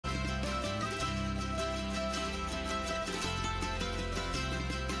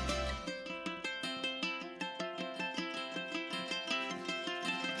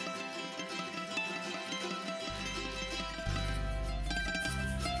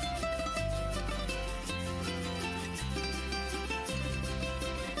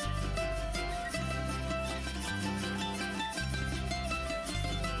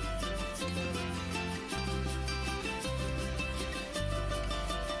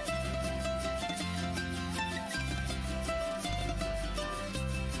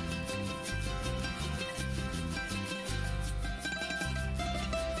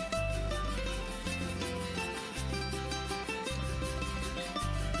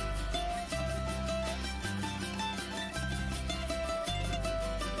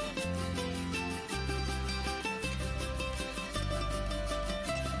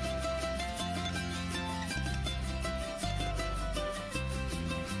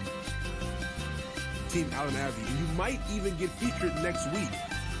Team Alan Abbey. And you might even get featured next week.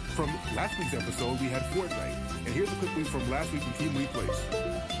 From last week's episode, we had Fortnite. And here's a quick link from last week in Team Replays.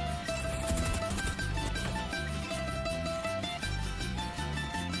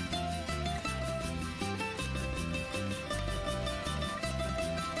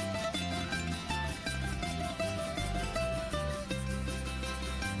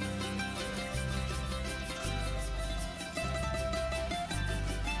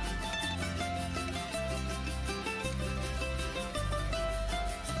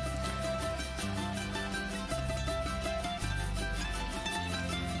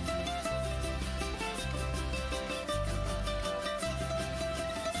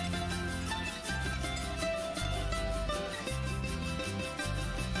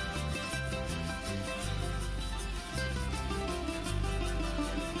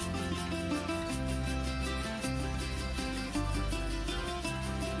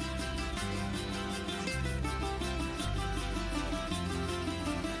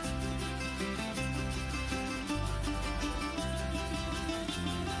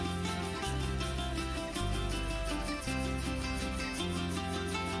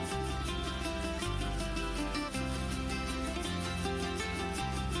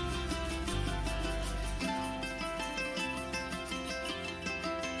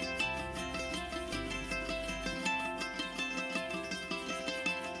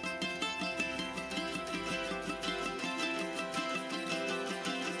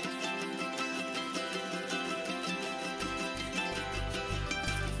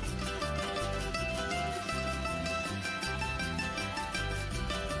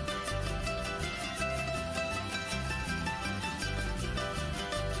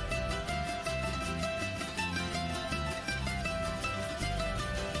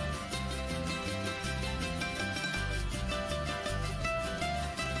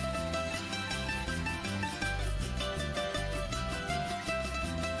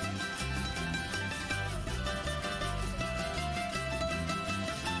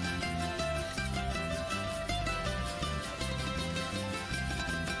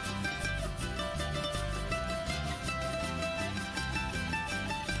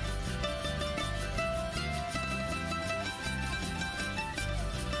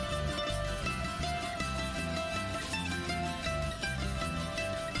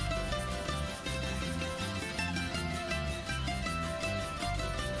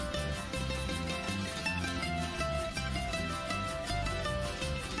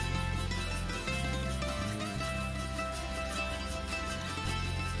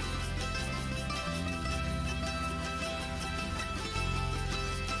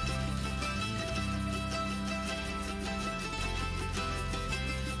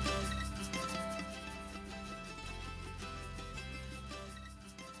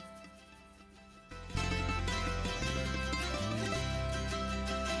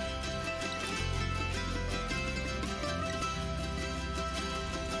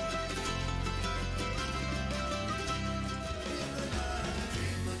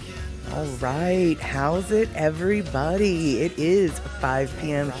 All right, how's it, everybody? It is 5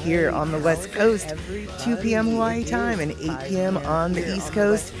 p.m. here on the West Coast, 2 p.m. Hawaii time, and 8 p.m. on the East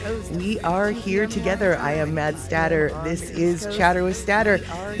Coast. We are here together. I am Mad Statter. This is Chatter with Statter.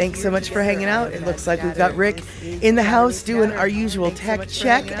 Thanks so much for hanging out. It looks like we've got Rick in the house doing our usual tech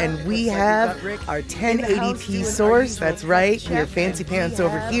check, and we have our 1080p source. That's right, we are fancy pants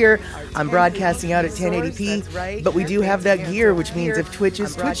over here. I'm broadcasting out at 1080p, but we do have that gear, which means if Twitch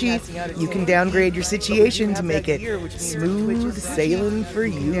is twitchy, you can downgrade your situation to make it smooth sailing for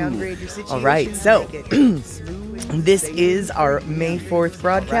you. All right, so this is our May 4th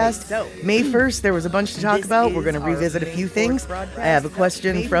broadcast. May 1st, there was a bunch to talk about. We're going to revisit a few things. I have a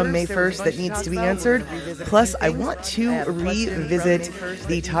question from May 1st that needs to be answered. Plus, I want to revisit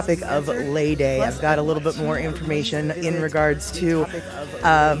the topic of Lay Day. I've got a little bit more information in regards to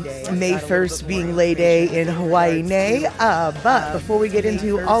May 1st being Lay Day in Hawaii. But before we get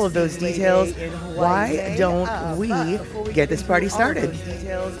into all of those details, why don't we get this party started?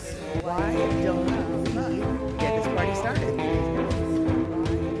 Why don't we get this party started?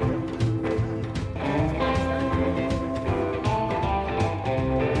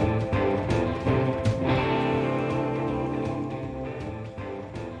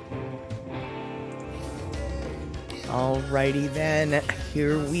 Alrighty then,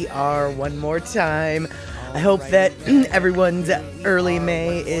 here we are one more time. I hope that everyone's early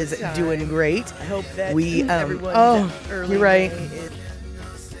May is doing great. I hope that you're right.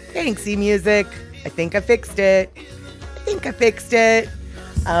 Thanks, E-Music. I think I fixed it.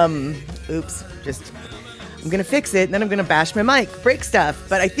 Oops, just I'm going to fix it, and then I'm going to bash my mic, break stuff.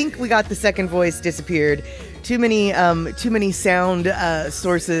 But I think we got the second voice disappeared. Too many sound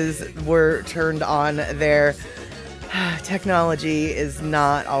sources were turned on there. Technology is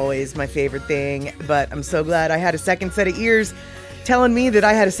not always my favorite thing, but I'm so glad I had a second set of ears telling me that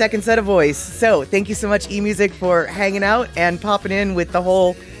I had a second set of voice. So thank you so much, eMusic, for hanging out and popping in with the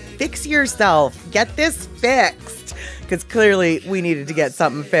whole fix yourself. Get this fixed. Because clearly we needed to get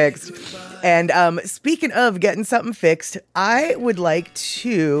something fixed. And speaking of getting something fixed, I would like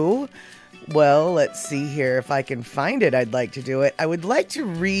to... Well, let's see here. If I can find it, I'd like to do it. I would like to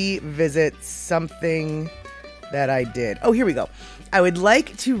revisit something that I did. Oh, here we go. I would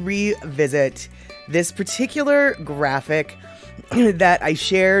like to revisit this particular graphic that I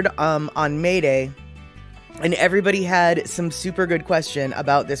shared on May Day. And everybody had some super good question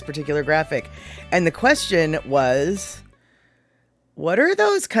about this particular graphic. And the question was, what are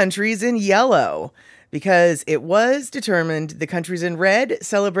those countries in yellow? Because it was determined the countries in red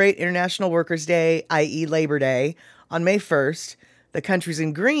celebrate International Workers' Day, i.e. Labor Day, on May 1st. The countries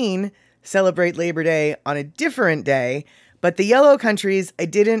in green celebrate Labor Day on a different day. But the yellow countries, I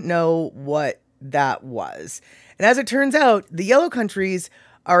didn't know what that was. And as it turns out, the yellow countries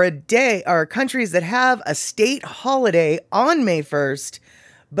are countries that have a state holiday on May 1st,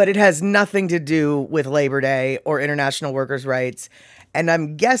 but it has nothing to do with Labor Day or international workers' rights. And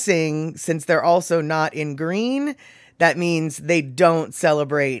I'm guessing, since they're also not in green, that means they don't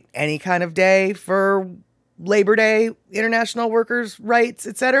celebrate any kind of day for Labor Day, international workers' rights,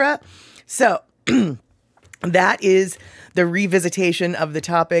 etc. So that is the revisitation of the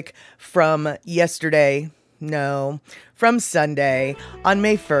topic from from Sunday on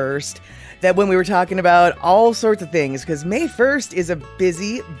May 1st, that when we were talking about all sorts of things, because May 1st is a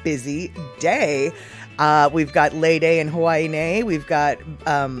busy, busy day. We've got Lay Day and Hawaii Day. We have got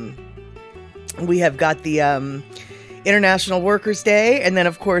the International Workers' Day. And then,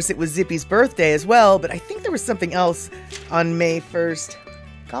 of course, it was Zippy's birthday as well. But I think there was something else on May 1st.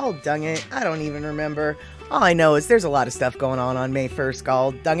 God dang it. I don't even remember. All I know is there's a lot of stuff going on May 1st,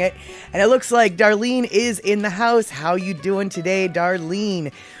 God dang it. And it looks like Darlene is in the house. How you doing today,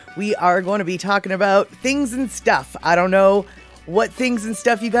 Darlene? We are going to be talking about things and stuff. I don't know what things and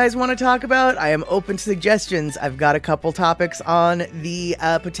stuff you guys want to talk about. I am open to suggestions. I've got a couple topics on the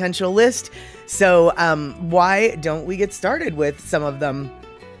potential list. So why don't we get started with some of them?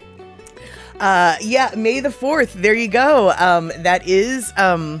 Yeah, May the 4th. There you go.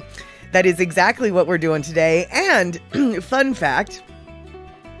 That is exactly what we're doing today. And fun fact,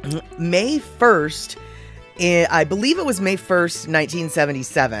 May 1st, I believe it was May 1st,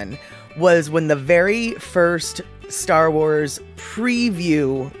 1977, was when the very first Star Wars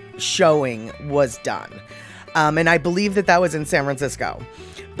preview showing was done. And I believe that was in San Francisco.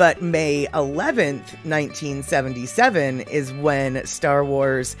 But May 11th, 1977 is when Star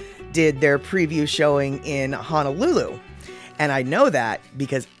Wars did their preview showing in Honolulu. And I know that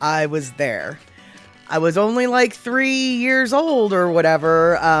because I was there. I was only like 3 years old or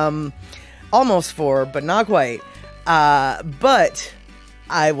whatever. Almost 4, but not quite. But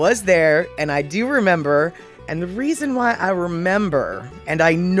I was there, and I do remember. And the reason why I remember, and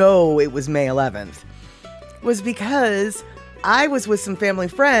I know it was May 11th, was because I was with some family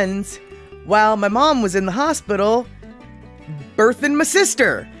friends while my mom was in the hospital birthing my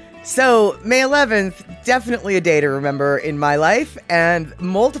sister. So May 11th, definitely a day to remember in my life, and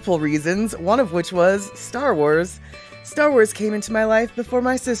multiple reasons, one of which was Star Wars. Star Wars came into my life before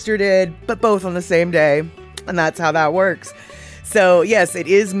my sister did, but both on the same day, and that's how that works. So yes, it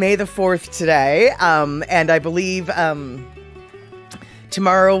is May the 4th today, and I believe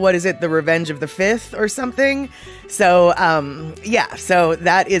tomorrow, what is it, the Revenge of the 5th or something? So yeah, so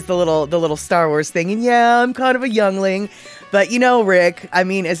that is the little Star Wars thing, and yeah, I'm kind of a youngling. But you know, Rick, I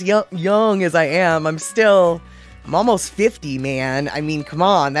mean, as young as I am, I'm almost 50, man. I mean, come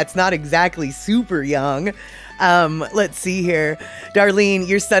on, that's not exactly super young. Let's see here. Darlene,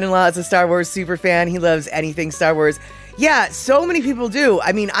 your son-in-law is a Star Wars super fan. He loves anything Star Wars. Yeah, so many people do.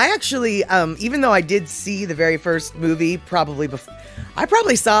 I mean, I actually, even though I did see the very first movie, I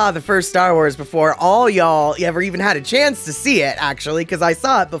probably saw the first Star Wars before all y'all ever even had a chance to see it, actually, because I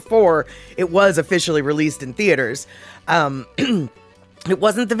saw it before it was officially released in theaters. It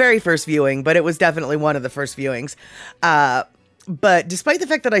wasn't the very first viewing, but it was definitely one of the first viewings. But despite the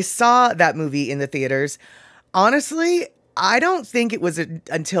fact that I saw that movie in the theaters, honestly, I don't think it was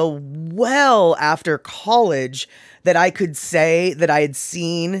until well after college that I could say that I had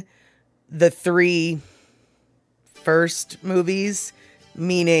seen the 3 first movies,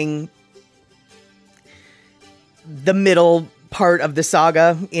 meaning the middle part of the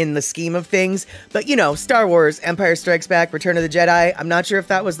saga in the scheme of things. But, you know, Star Wars, Empire Strikes Back, Return of the Jedi. I'm not sure if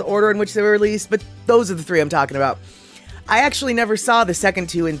that was the order in which they were released, but those are the three I'm talking about. I actually never saw the second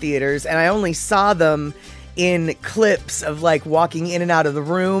two in theaters, and I only saw them in clips of like walking in and out of the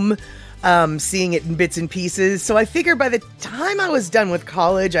room, seeing it in bits and pieces. So I figured by the time I was done with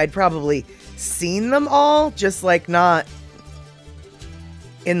college, I'd probably seen them all, just like not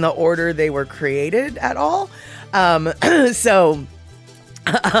in the order they were created at all. So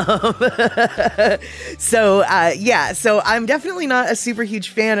I'm definitely not a super huge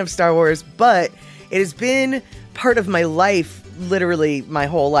fan of Star Wars, but it has been part of my life, literally my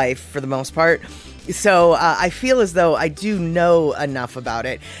whole life for the most part. So I feel as though I do know enough about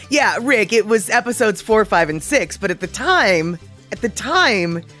it. Yeah, Rick, it was episodes 4, 5, and 6, but at the time,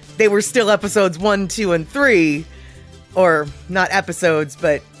 they were still episodes 1, 2, and 3, or not episodes,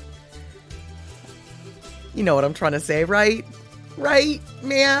 but you know what I'm trying to say, right? Right,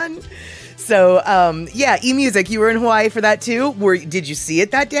 man? So, yeah, eMusic, you were in Hawaii for that too? Did you see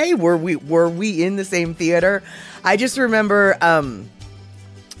it that day? Were we in the same theater? I just remember,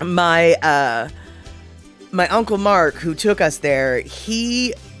 my Uncle Mark, who took us there,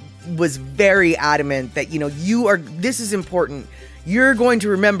 he was very adamant that, you know, this is important. You're going to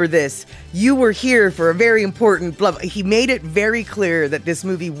remember this. You were here for a very important blah. He made it very clear that this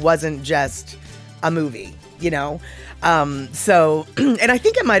movie wasn't just a movie, you know? So, and I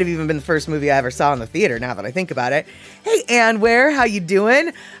think it might have even been the first movie I ever saw in the theater, now that I think about it. Hey, Ann Ware, how you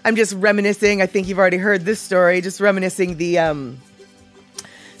doing? I'm just reminiscing. I think you've already heard this story. Just reminiscing the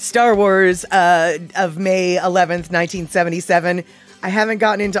Star Wars of May 11th, 1977. I haven't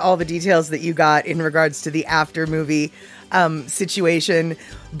gotten into all the details that you got in regards to the after movie situation,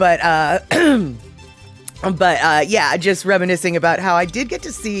 but yeah, just reminiscing about how I did get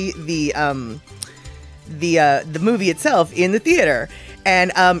to see the movie itself in the theater.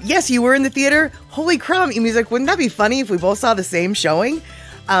 And yes, you were in the theater. Holy crumb, eMusic, wouldn't that be funny if we both saw the same showing?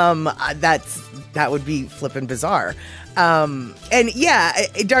 That would be flippin' bizarre. And yeah,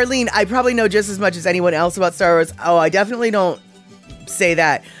 Darlene, I probably know just as much as anyone else about Star Wars. Oh, I definitely don't say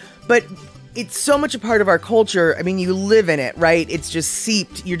that, but it's so much a part of our culture. I mean, you live in it, right? It's just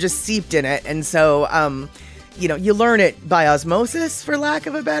seeped. You're just seeped in it. And so, you know, you learn it by osmosis, for lack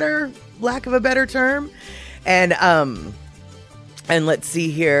of a better term. And let's see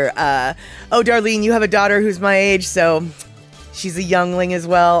here. Oh, Darlene, you have a daughter who's my age, so she's a youngling as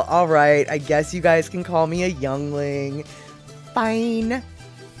well. All right. I guess you guys can call me a youngling. Fine.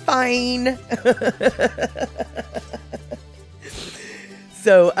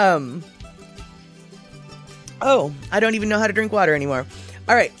 So, oh, I don't even know how to drink water anymore.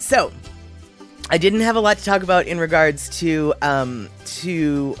 All right, so I didn't have a lot to talk about in regards to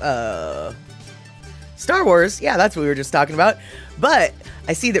Star Wars. Yeah, that's what we were just talking about. But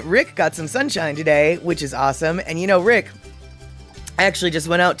I see that Rick got some sunshine today, which is awesome. And you know, Rick, I actually just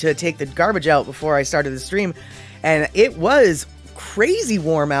went out to take the garbage out before I started the stream, and it was crazy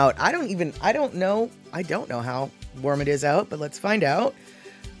warm out. I don't know how warm it is out, but let's find out.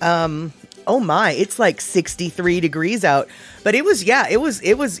 Oh my, it's like 63 degrees out, but it was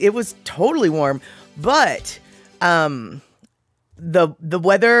totally warm. But, the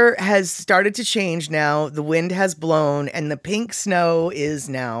weather has started to change now. The wind has blown and the pink snow is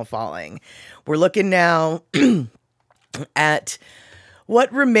now falling. We're looking now at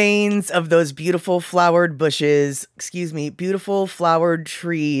what remains of those beautiful flowered beautiful flowered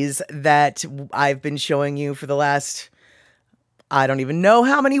trees that I've been showing you for the last, I don't even know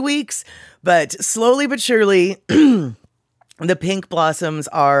how many weeks, but slowly but surely, the pink blossoms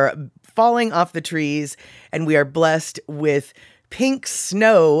are falling off the trees, and we are blessed with pink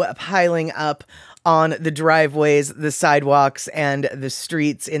snow piling up on the driveways, the sidewalks, and the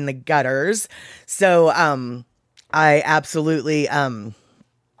streets in the gutters. So, I absolutely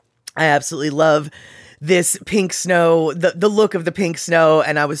love this pink snow, the look of the pink snow,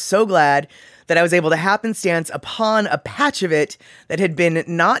 and I was so glad that I was able to happenstance upon a patch of it that had been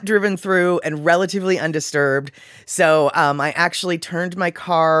not driven through and relatively undisturbed. So I actually turned my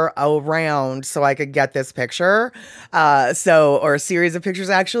car around so I could get this picture, or a series of pictures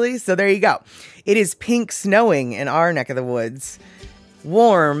actually. So there you go. It is pink snowing in our neck of the woods.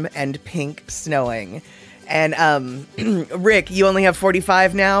 Warm and pink snowing. And Rick, you only have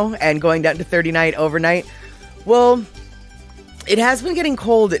 45 now and going down to 39 overnight. Well, it has been getting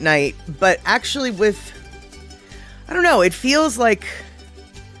cold at night, but actually I don't know, it feels like,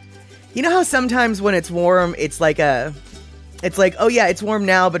 you know how sometimes when it's warm, it's like, oh yeah, it's warm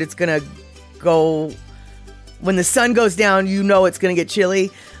now, but it's gonna go, when the sun goes down, you know it's gonna get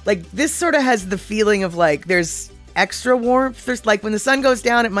chilly. Like, this sort of has the feeling of like, there's extra warmth. There's like when the sun goes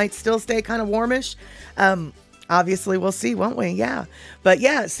down, it might still stay kind of warmish. Obviously we'll see, won't we? Yeah. But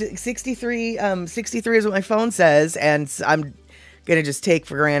yeah, 63 is what my phone says. And I'm going to just take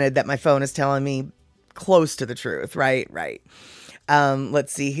for granted that my phone is telling me close to the truth. Right.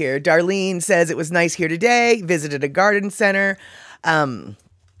 Let's see here. Darlene says it was nice here today. Visited a garden center.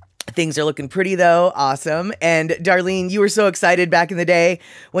 Things are looking pretty though. Awesome. And Darlene, you were so excited back in the day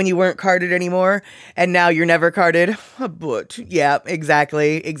when you weren't carded anymore, and now you're never carded. But yeah,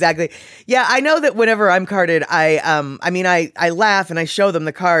 exactly. Yeah, I know that whenever I'm carded, I laugh and I show them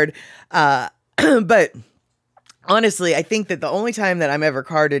the card. But honestly, I think that the only time that I'm ever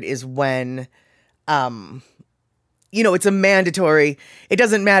carded is when, it's a mandatory. It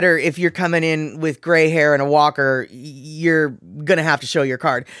doesn't matter if you're coming in with gray hair and a walker, you're going to have to show your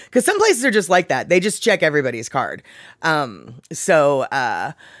card. Because some places are just like that. They just check everybody's card.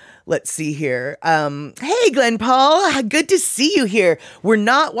 Let's see here. Hey, Glenn Paul. Good to see you here. We're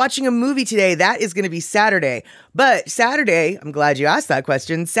not watching a movie today. That is going to be Saturday. But Saturday, I'm glad you asked that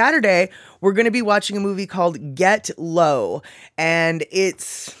question. Saturday, we're going to be watching a movie called Get Low. And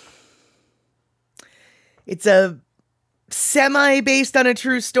it's a semi-based on a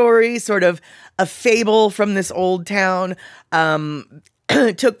true story, sort of a fable from this old town.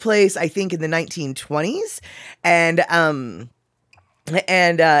 Took place, I think, in the 1920s. And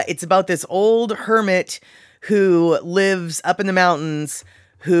it's about this old hermit who lives up in the mountains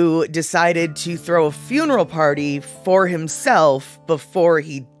who decided to throw a funeral party for himself before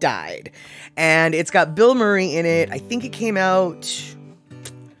he died. And it's got Bill Murray in it. I think it came out...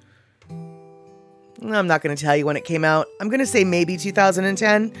 I'm not going to tell you when it came out. I'm going to say maybe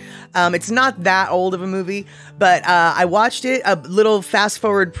 2010. It's not that old of a movie, but I watched it, a little fast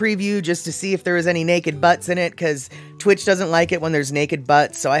forward preview just to see if there was any naked butts in it, because Twitch doesn't like it when there's naked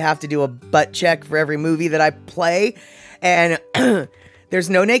butts, so I have to do a butt check for every movie that I play, and there's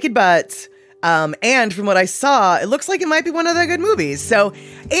no naked butts. And from what I saw, it looks like it might be one of the good movies. So,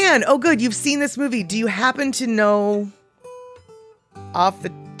 and, oh good, you've seen this movie. Do you happen to know off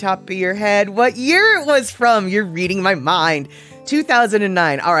the top of your head what year it was from? You're reading my mind.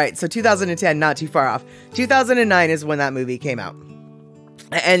 2009. All right, so 2010, not too far off. 2009 is when that movie came out.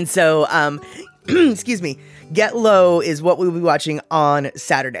 And so, excuse me, Get Low is what we'll be watching on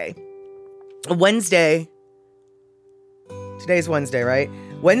Saturday. Wednesday. Today's Wednesday, right?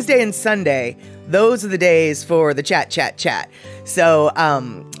 Wednesday and Sunday, those are the days for the chat. So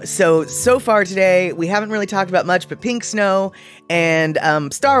far today, we haven't really talked about much but Pink Snow and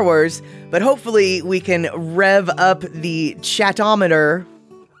Star Wars, but hopefully we can rev up the chatometer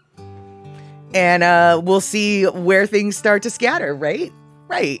and we'll see where things start to scatter, right?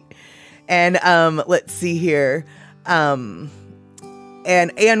 Right. And let's see here. And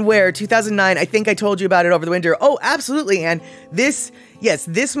where 2009, I think I told you about it over the winter. Oh, absolutely. And this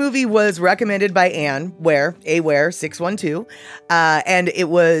movie was recommended by Ann Ware, A-Ware612. And it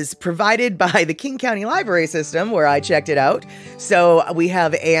was provided by the King County Library System where I checked it out. So we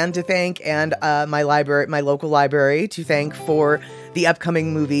have Ann to thank and my local library to thank for the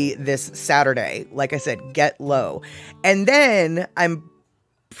upcoming movie this Saturday. Like I said, Get Low. And then I'm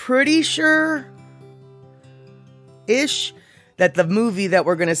pretty sure-ish that the movie that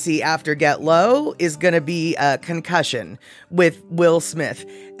we're going to see after Get Low is going to be Concussion with Will Smith.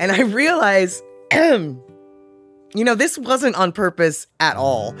 And I realize, this wasn't on purpose at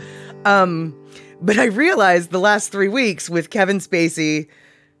all. But I realized the last 3 weeks with Kevin Spacey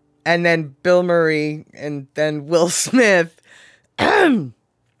and then Bill Murray and then Will Smith.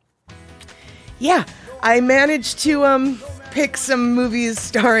 Yeah, I managed to pick some movies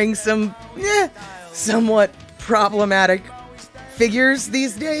starring some somewhat problematic figures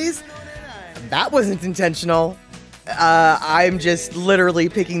these days. That wasn't intentional. I'm just literally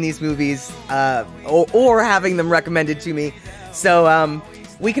picking these movies or having them recommended to me. So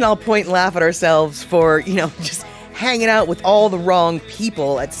we can all point and laugh at ourselves for, just hanging out with all the wrong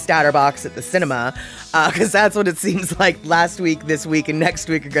people at Statterbox at the cinema. Because that's what it seems like last week, this week, and next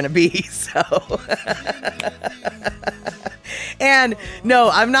week are going to be. So... And no,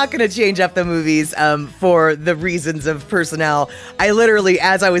 I'm not going to change up the movies for the reasons of personnel. I literally,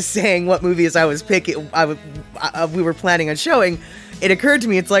 as I was saying what movies I was picking, we were planning on showing, it occurred to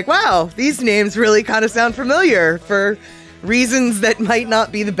me, it's like, wow, these names really kind of sound familiar for reasons that might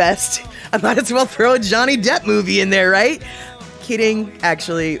not be the best. I might as well throw a Johnny Depp movie in there, right? Kidding.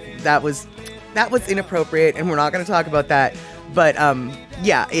 Actually, that was inappropriate, and we're not going to talk about that. But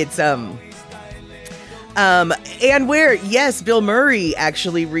yeah, it's... and where, yes, Bill Murray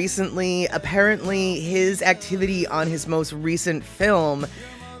actually recently, apparently his activity on his most recent film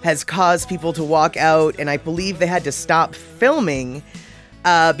has caused people to walk out, and I believe they had to stop filming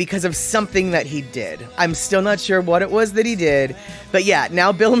because of something that he did. I'm still not sure what it was that he did, but yeah,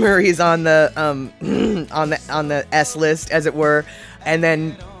 now Bill Murray is on the on the S list, as it were, and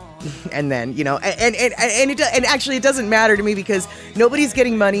then you know, and actually it doesn't matter to me because nobody's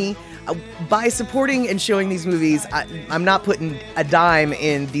getting money by supporting and showing these movies. I'm not putting a dime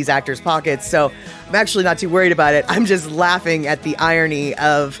in these actors' pockets, so I'm actually not too worried about it. I'm just laughing at the irony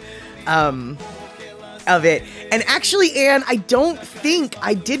of it. And actually, Anne, I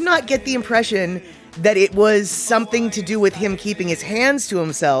did not get the impression that it was something to do with him keeping his hands to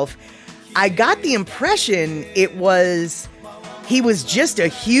himself. I got the impression he was just a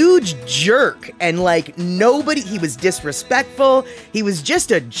huge jerk, and like he was disrespectful. He was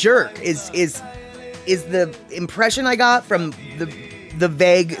just a jerk is the impression I got from the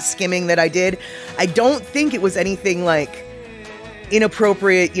vague skimming that I did. I don't think it was anything like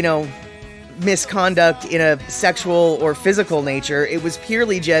inappropriate, you know, misconduct in a sexual or physical nature. It was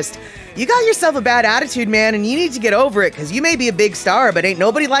purely just, you got yourself a bad attitude, man, and you need to get over it because you may be a big star, but ain't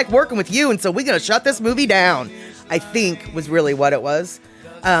nobody like working with you, and so we're gonna shut this movie down, I think was really what it was.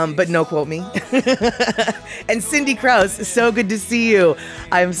 But no quote me. And Cindy Krause, so good to see you.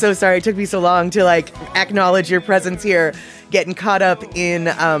 I'm so sorry it took me so long to like acknowledge your presence here, getting caught up in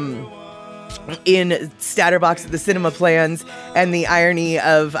Statterbox at the cinema plans and the irony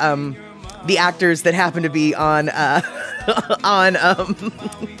of the actors that happen to be on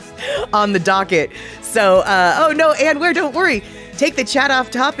on the docket. So oh no, Anne Ware, don't worry. Take the chat off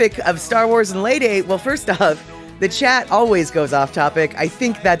topic of Star Wars and Late 8. Well, first off, the chat always goes off topic. I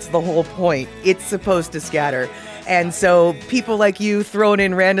think that's the whole point. It's supposed to scatter. And so people like you throwing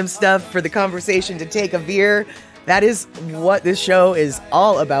in random stuff for the conversation to take a veer, that is what this show is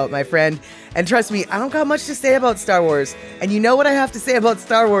all about, my friend. And trust me, I don't got much to say about Star Wars. And you know what I have to say about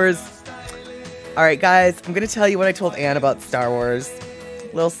Star Wars? All right, guys, I'm going to tell you what I told Anne about Star Wars.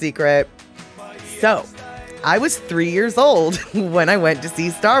 Little secret. So, I was 3 years old when I went to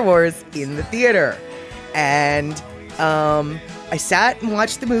see Star Wars in the theater. And I sat and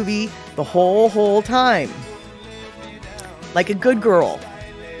watched the movie the whole time, like a good girl.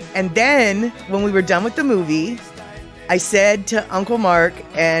 And then when we were done with the movie, I said to Uncle Mark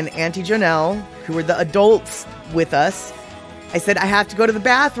and Auntie Janelle, who were the adults with us, I said, I have to go to the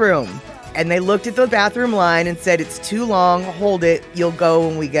bathroom. And they looked at the bathroom line and said, it's too long, hold it, you'll go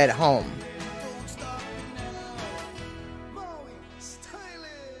when we get home.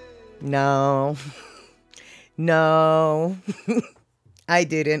 No, I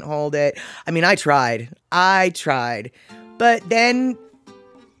didn't hold it. I mean, I tried, but then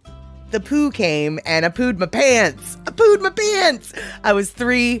the poo came and I pooed my pants. I was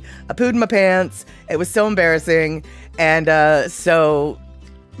 3, I pooed my pants. It was so embarrassing. And so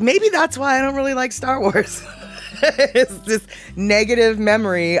maybe that's why I don't really like Star Wars. It's this negative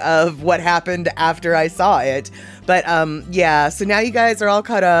memory of what happened after I saw it. But yeah, so now you guys are all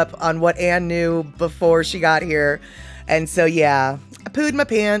caught up on what Anne knew before she got here. And so yeah, I pooed my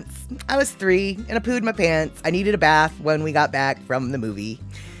pants. I was 3 and I pooed my pants. I needed a bath when we got back from the movie.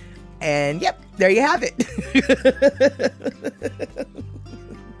 And yep, there you have it.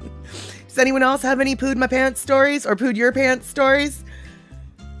 Does anyone else have any pooed my pants stories or pooed your pants stories?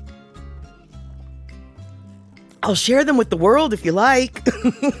 I'll share them with the world if you like.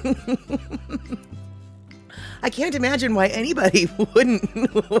 I can't imagine why anybody wouldn't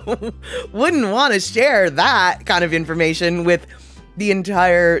want to share that kind of information with the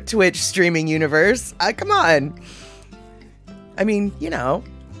entire Twitch streaming universe. Come on. I mean, you know,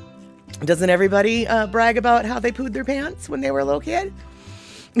 doesn't everybody brag about how they pooed their pants when they were a little kid?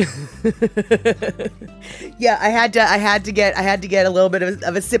 Yeah, I had to get a little bit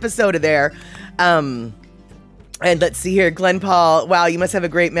of a sip of soda there. And let's see here, Glenn Paul. Wow, you must have a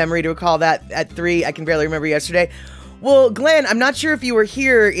great memory to recall that at 3. I can barely remember yesterday. Well, Glenn, I'm not sure if you were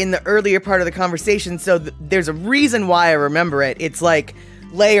here in the earlier part of the conversation, so there's a reason why I remember it. It's like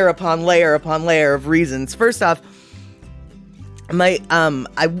layer upon layer upon layer of reasons. First off,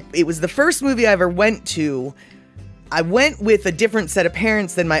 it was the first movie I ever went to. I went with a different set of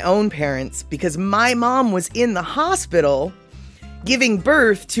parents than my own parents because my mom was in the hospital giving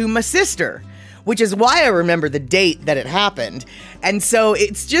birth to my sister, which is why I remember the date that it happened. And so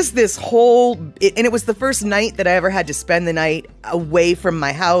it's just this whole, and it was the first night that I ever had to spend the night away from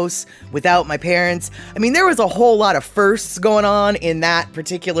my house without my parents. I mean, there was a whole lot of firsts going on in that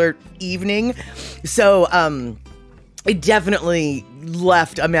particular evening. So it definitely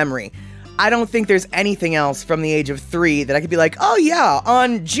left a memory. I don't think there's anything else from the age of 3 that I could be like, oh yeah,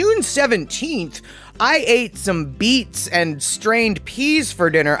 on June 17th, I ate some beets and strained peas for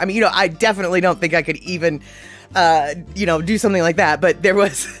dinner. I mean, I definitely don't think I could even, do something like that. But there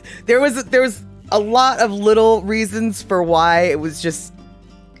was a lot of little reasons for why it was just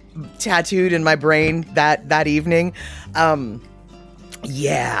tattooed in my brain that evening.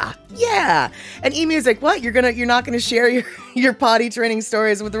 Yeah. And E-Music, what? You're not gonna share your potty training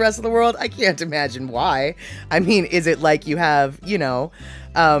stories with the rest of the world? I can't imagine why. I mean, is it like you have,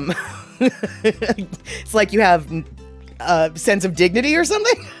 it's like you have a sense of dignity or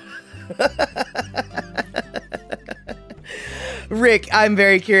something? Rick, I'm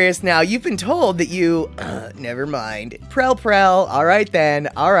very curious now. You've been told that you, never mind. Prel. All right then.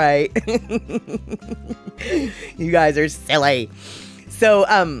 All right. You guys are silly. So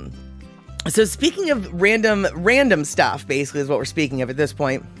speaking of random stuff, basically is what we're speaking of at this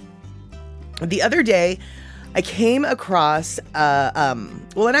point. The other day, I came across, and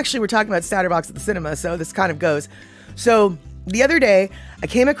actually we're talking about Statterbox at the cinema, so this kind of goes. So the other day, I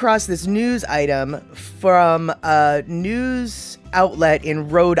came across this news item from a news outlet in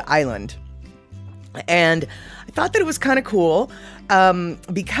Rhode Island. And I thought that it was kind of cool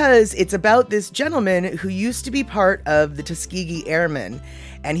because it's about this gentleman who used to be part of the Tuskeegee Airmen.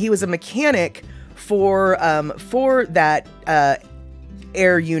 And he was a mechanic for that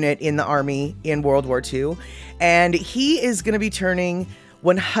air unit in the Army in World War II. And he is going to be turning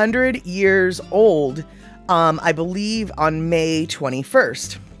 100 years old, I believe, on May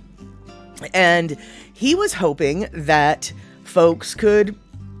 21st. And he was hoping that folks could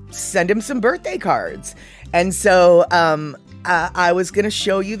send him some birthday cards. And so I was going to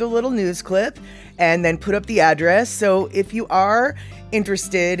show you the little news clip and then put up the address. So if you are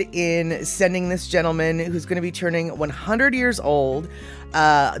interested in sending this gentleman who's going to be turning 100 years old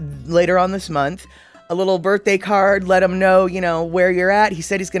later on this month a little birthday card, let him know, where you're at. He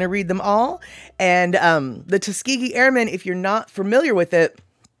said he's going to read them all. And the Tuskeegee Airmen, if you're not familiar with it,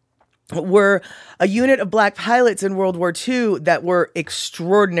 were a unit of black pilots in World War II that were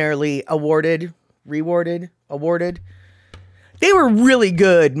extraordinarily rewarded. They were really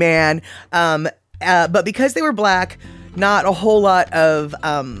good, man. But because they were black, not a whole lot of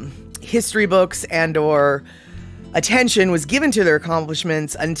history books and or attention was given to their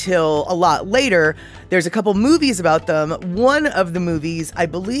accomplishments until a lot later. There's a couple movies about them. One of the movies, I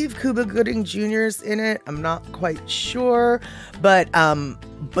believe Cuba Gooding Jr. is in it. I'm not quite sure, but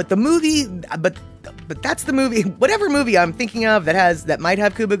the movie, but that's the movie. Whatever movie I'm thinking of that might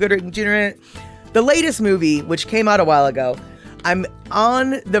have Cuba Gooding Jr. in it. The latest movie, which came out a while ago, I'm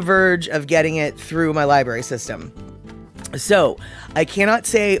on the verge of getting it through my library system. So I cannot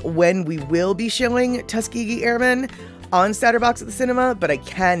say when we will be showing Tuskegee Airmen on Statterbox at the cinema, but I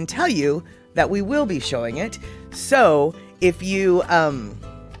can tell you that we will be showing it. So if you are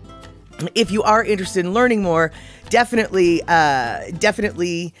interested in learning more, definitely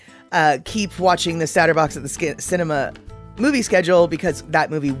keep watching the Statterbox at the cinema movie schedule, because that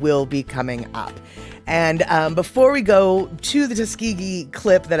movie will be coming up. And before we go to the Tuskegee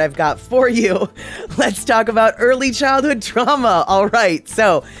clip that I've got for you, let's talk about early childhood trauma. All right.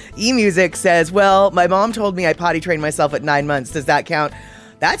 So E-Music says, well, my mom told me I potty trained myself at 9 months. Does that count?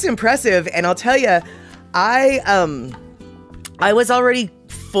 That's impressive. And I'll tell you, I was already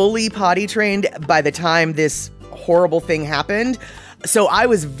fully potty trained by the time this horrible thing happened. So I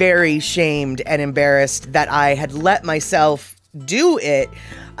was very shamed and embarrassed that I had let myself do it.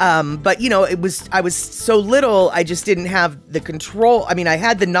 But I was so little, I just didn't have the control. I mean, I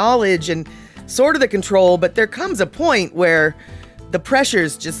had the knowledge and sort of the control, but there comes a point where the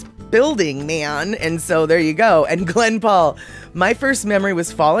pressure's just building, man. And so there you go. And Glenn Paul, my first memory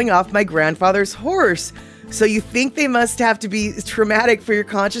was falling off my grandfather's horse. So you think they must have to be traumatic for your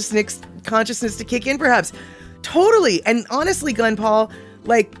consciousness to kick in, perhaps? Totally. And honestly, Glenn Paul,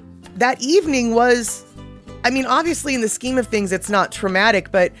 like, that evening was, I mean, obviously in the scheme of things, it's not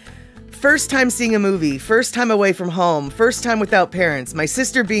traumatic, but first time seeing a movie, first time away from home, first time without parents, my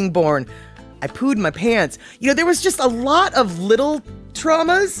sister being born, I pooed my pants. There was just a lot of little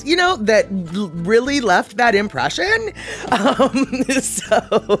traumas, that really left that impression.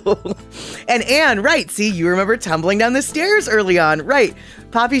 And Anne, right, see, you remember tumbling down the stairs early on, right?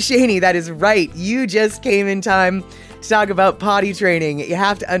 Poppy Shaney, that is right. You just came in time to talk about potty training. You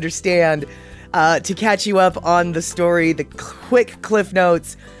have to understand, to catch you up on the story, the quick cliff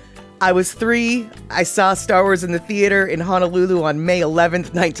notes. I was 3. I saw Star Wars in the theater in Honolulu on May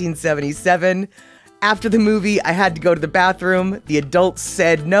 11th, 1977. After the movie, I had to go to the bathroom. The adults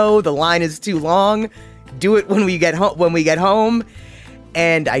said, no, the line is too long. Do it when we get home.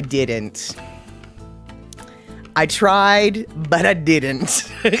 And I didn't. I tried, but I didn't.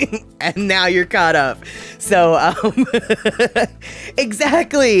 And now you're caught up. So,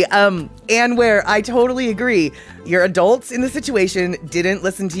 exactly. And where I totally agree. Your adults in the situation didn't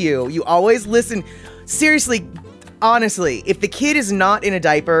listen to you. You always listen. Seriously, honestly, if the kid is not in a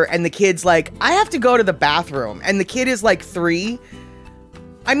diaper and the kid's like, I have to go to the bathroom, and the kid is like 3,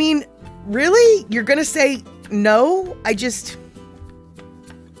 I mean, really? You're gonna say, no?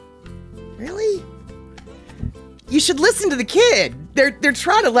 Really? You should listen to the kid. They're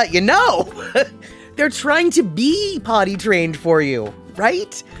trying to let you know. They're trying to be potty trained for you,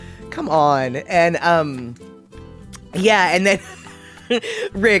 right? Come on. And yeah, and then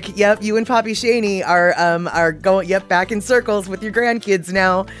Rick, yep, you and Poppy Shaney are going back in circles with your grandkids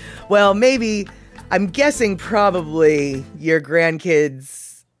now. Well, maybe, I'm guessing probably your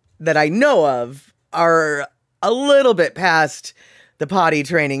grandkids that I know of are a little bit past the potty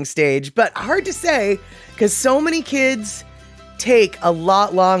training stage, but hard to say because so many kids take a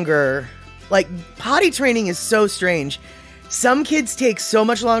lot longer. Like, potty training is so strange. Some kids take so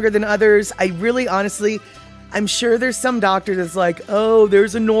much longer than others. I really, honestly, I'm sure there's some doctor that's like, oh,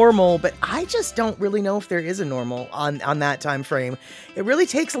 there's a normal, but I just don't really know if there is a normal on that time frame. It really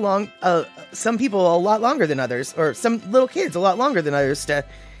takes some people a lot longer than others, or some little kids a lot longer than others to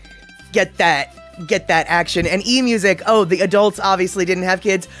get that action. And e-music, oh, the adults obviously didn't have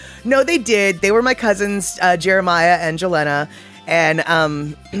kids. No, they did. They were my cousins, Jeremiah and Jelena.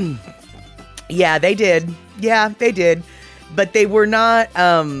 And, yeah, they did. Yeah, they did. But they were not,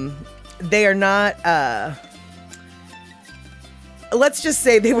 they are not, let's just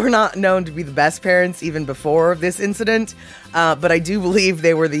say they were not known to be the best parents even before this incident. But I do believe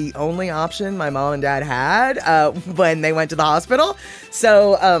they were the only option my mom and dad had when they went to the hospital.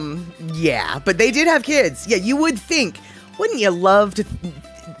 So, yeah, but they did have kids. Yeah, you would think, wouldn't you love to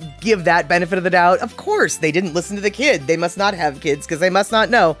give that benefit of the doubt? Of course, they didn't listen to the kid. They must not have kids because they must not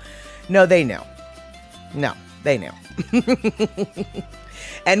know. No, they knew. No, they knew.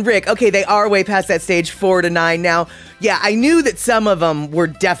 And Rick, okay, they are way past that stage 4 to 9 now. Yeah, I knew that some of them were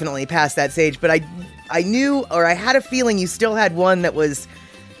definitely past that stage, but I knew, or I had a feeling you still had one that was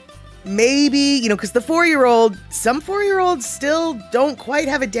maybe, because the 4-year-old, some 4-year-olds still don't quite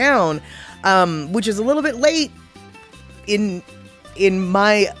have it down, which is a little bit late in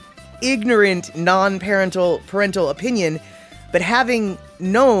my ignorant, parental opinion, but having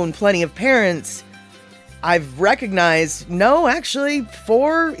known plenty of parents, I've recognized, no, actually,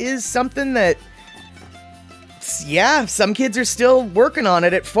 4 is something that, yeah, some kids are still working on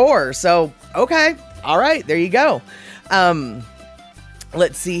it at 4. So, okay. All right. There you go.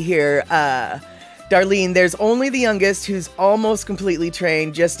 Let's see here. Darlene, there's only the youngest who's almost completely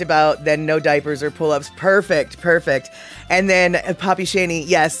trained, just about, then no diapers or pull-ups. Perfect. And then Poppy Shaney,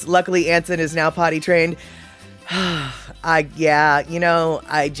 yes, luckily Anson is now potty trained. I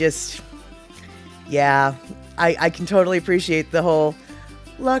can totally appreciate the whole,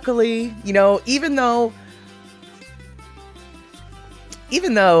 luckily, even though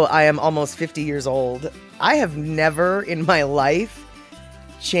I am almost 50 years old, I have never in my life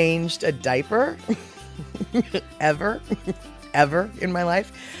changed a diaper. ever in my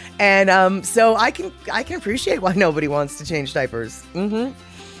life. And so I can appreciate why nobody wants to change diapers.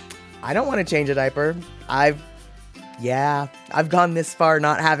 I don't want to change a diaper. I've gone this far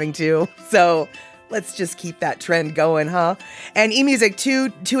not having to. So let's just keep that trend going, huh? And e-music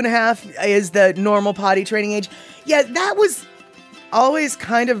 2.5 is the normal potty training age. Yeah, that was always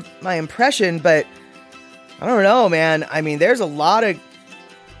kind of my impression, but I don't know, man. I mean, there's a lot of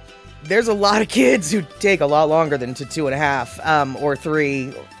kids who take a lot longer than to 2.5 or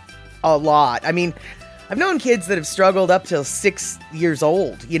 3. A lot. I mean, I've known kids that have struggled up till 6 years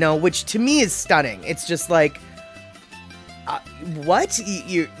old, which to me is stunning. It's just like, what?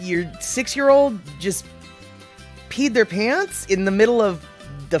 Your 6-year-old just peed their pants in the middle of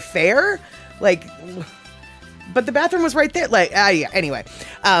the fair? Like, but the bathroom was right there. Like, yeah, anyway.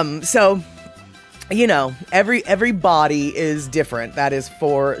 So, every body is different. That is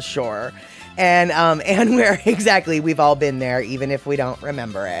for sure. And where exactly we've all been there, even if we don't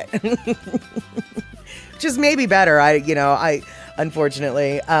remember it. Which is maybe better. I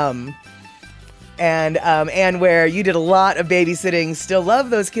unfortunately, and where you did a lot of babysitting, still love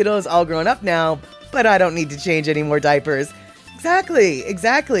those kiddos, all grown up now, but I don't need to change any more diapers.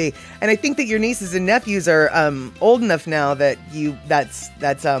 Exactly. And I think that your nieces and nephews are old enough now that that's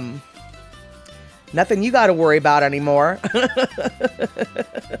nothing you got to worry about anymore.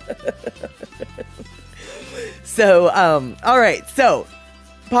 So, all right. So,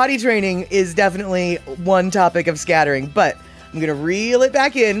 potty training is definitely one topic of scattering, but I'm going to reel it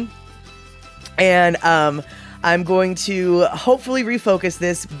back in. And I'm going to hopefully refocus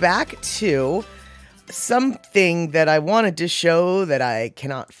this back to something that I wanted to show that I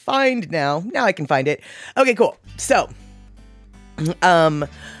cannot find now. Now I can find it. Okay, cool. So,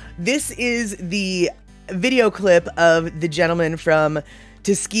 this is the video clip of the gentleman from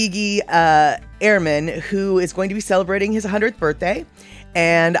Tuskegee Airmen who is going to be celebrating his 100th birthday.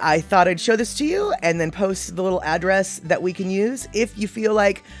 And I thought I'd show this to you and then post the little address that we can use if you feel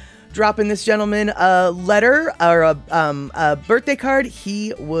like dropping this gentleman a letter or a birthday card.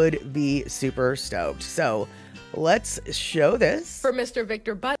 He would be super stoked. So let's show this. For Mr.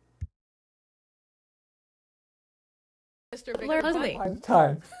 Victor Butler. Mr. Victor Butler.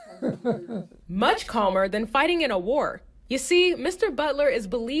 Time. Much calmer than fighting in a war. You see, Mr. Butler is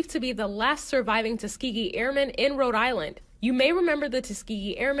believed to be the last surviving Tuskegee Airman in Rhode Island. You may remember the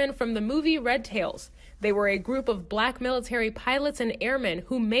Tuskegee Airmen from the movie Red Tails. They were a group of black military pilots and airmen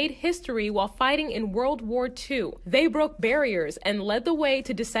who made history while fighting in World War II. They broke barriers and led the way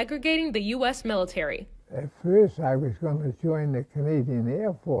to desegregating the U.S. military. At first, I was going to join the Canadian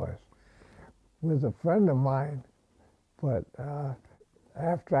Air Force with a friend of mine, but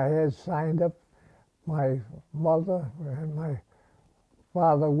after I had signed up, my mother and my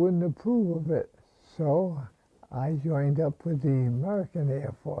father wouldn't approve of it, so I joined up with the American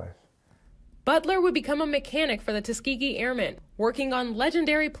Air Force. Butler would become a mechanic for the Tuskegee Airmen, working on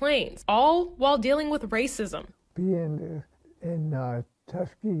legendary planes, all while dealing with racism. Being in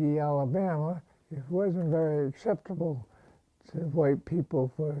Tuskegee, Alabama, it wasn't very acceptable to white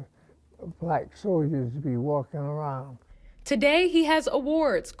people for black soldiers to be walking around. Today, he has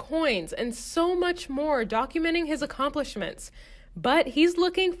awards, coins, and so much more documenting his accomplishments. But he's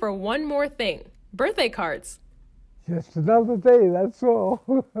looking for one more thing: birthday cards. Just another day, that's all.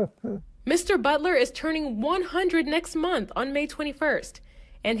 Mr. Butler is turning 100 next month on May 21st,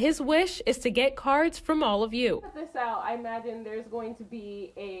 and his wish is to get cards from all of you. Check this out. I imagine there's going to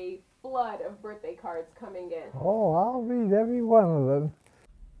be a flood of birthday cards coming in. Oh, I'll read every one of them.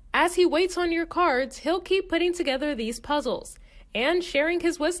 As he waits on your cards, he'll keep putting together these puzzles and sharing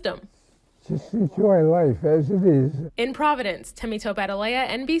his wisdom. Just enjoy life as it is. In Providence, Temitope Atalaya,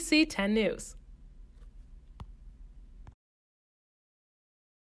 NBC 10 News.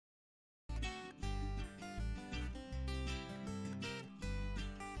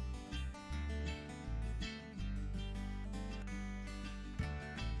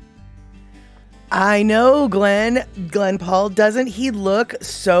 I know, Glenn Paul, doesn't he look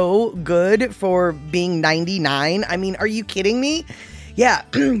so good for being 99? I mean, are you kidding me? Yeah,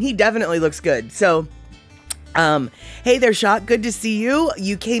 he definitely looks good. So, hey there, Shock. Good to see you.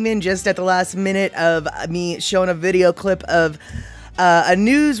 You came in just at the last minute of me showing a video clip of a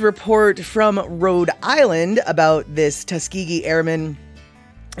news report from Rhode Island about this Tuskegee Airman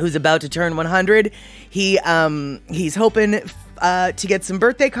who's about to turn 100. He's hoping to get some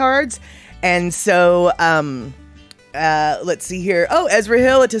birthday cards. And so, let's see here. Oh, Ezra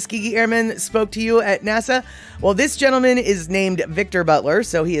Hill, a Tuskegee Airman, spoke to you at NASA. Well, this gentleman is named Victor Butler,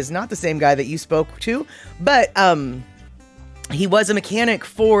 so he is not the same guy that you spoke to. But he was a mechanic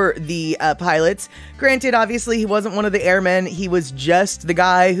for the pilots. Granted, obviously, he wasn't one of the airmen. He was just the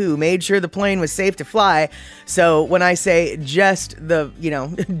guy who made sure the plane was safe to fly. So when I say just,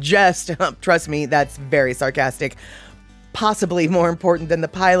 trust me, that's very sarcastic. Possibly more important than the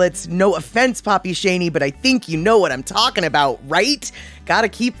pilots. No offense, Poppy Shaney, but I think you know what I'm talking about, right? Gotta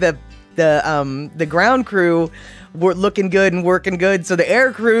keep the ground crew looking good and working good so the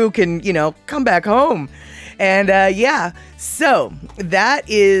air crew can, come back home. And yeah, so that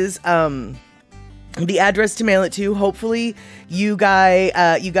is the address to mail it to. Hopefully you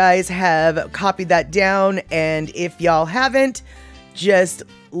guys have copied that down, and if y'all haven't, just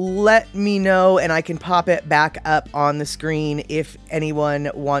let me know and I can pop it back up on the screen if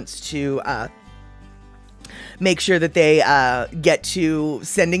anyone wants to make sure that they get to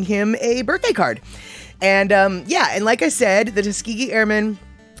sending him a birthday card. And yeah, and like I said, the Tuskegee Airmen,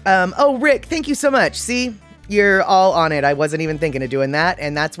 oh, Rick, thank you so much. See, you're all on it. I wasn't even thinking of doing that,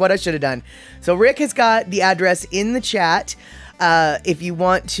 and that's what I should have done. So Rick has got the address in the chat if you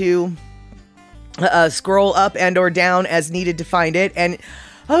want to scroll up and or down as needed to find it. And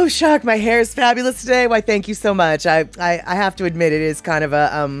oh, Shock, my hair is fabulous today. Why, thank you so much. I have to admit, it is kind of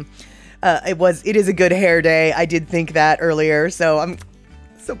a it is a good hair day. I did think that earlier, so I'm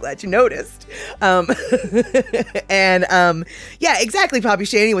so glad you noticed. And yeah, exactly, Poppy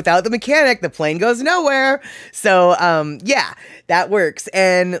Shaney. Without the mechanic, the plane goes nowhere. So yeah, that works.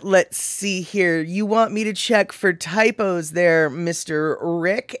 And let's see here. You want me to check for typos there, Mr.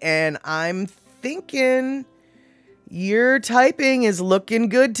 Rick? And I'm thinking, your typing is looking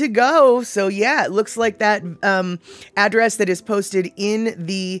good to go. So yeah, it looks like that address that is posted in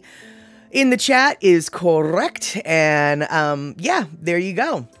the chat is correct. And yeah, there you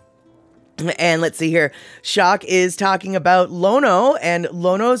go. And let's see here. Shock is talking about Lono, and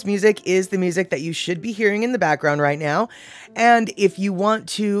Lono's music is the music that you should be hearing in the background right now. And if you want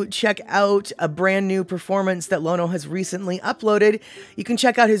to check out a brand new performance that Lono has recently uploaded, you can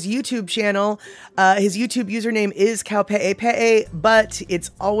check out his YouTube channel. His YouTube username is Kaupe'epe'e, but it's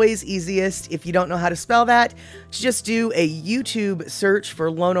always easiest, if you don't know how to spell that, to just do a YouTube search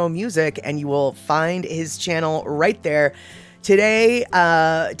for Lono Music, and you will find his channel right there. Today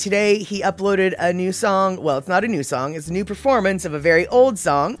he uploaded a new song. Well, it's not a new song. It's a new performance of a very old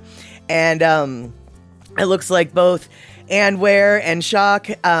song. And it looks like both Anware and Shock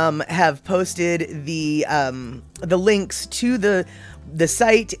have posted the links to the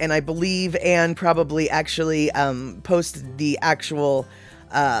site. And I believe Anne probably actually posted the actual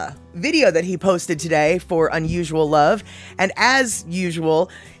video that he posted today for Unusual Love. And as usual,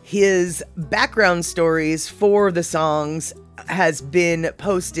 his background stories for the songs has been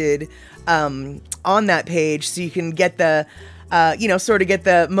posted on that page, so you can get the sort of get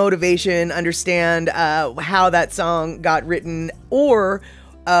the motivation, understand how that song got written, or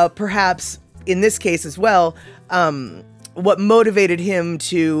perhaps in this case as well, what motivated him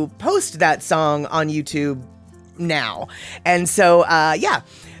to post that song on YouTube now. And so yeah,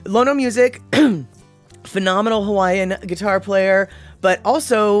 Lono Music, phenomenal Hawaiian guitar player, but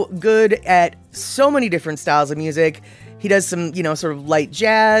also good at so many different styles of music. He does some, sort of light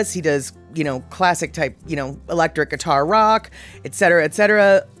jazz. He does, classic type, electric guitar rock, etc.,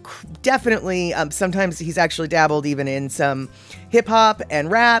 etc. Definitely, sometimes he's actually dabbled even in some hip hop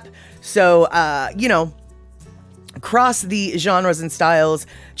and rap. So, across the genres and styles,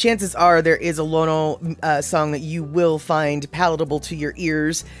 chances are there is a Lono song that you will find palatable to your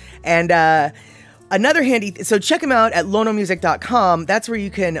ears. And another handy, so check him out at lonomusic.com. That's where you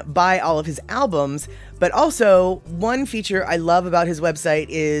can buy all of his albums. But also, one feature I love about his website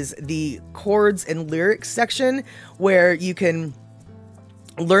is the chords and lyrics section, where you can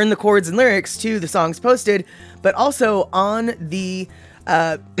learn the chords and lyrics to the songs posted, but also on the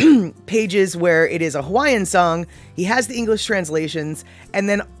pages where it is a Hawaiian song, he has the English translations, and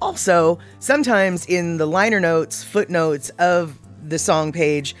then also sometimes in the liner notes, footnotes of the song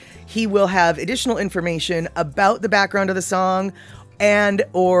page, he will have additional information about the background of the song, and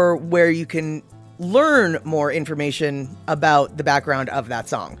or where you can learn more information about the background of that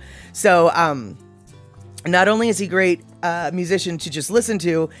song. So not only is he a great musician to just listen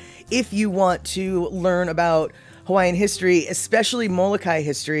to, if you want to learn about Hawaiian history, especially Molokai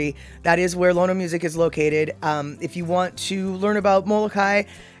history, that is where Lono Music is located. If you want to learn about Molokai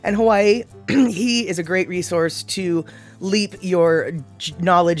and Hawaii, he is a great resource to leap your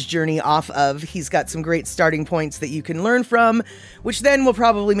knowledge journey off of. He's got some great starting points that you can learn from, which then will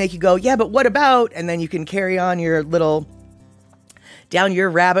probably make you go, yeah, but what about? And then you can carry on your little down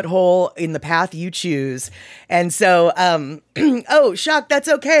your rabbit hole in the path you choose. And so, oh, Shock, that's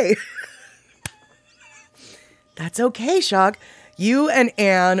okay. That's okay, Shock. You and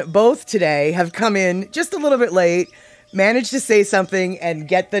Anne both today have come in just a little bit late, managed to say something and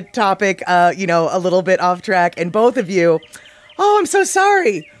get the topic, a little bit off track. And both of you, oh, I'm so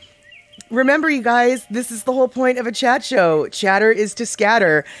sorry. Remember, you guys, this is the whole point of a chat show. Chatter is to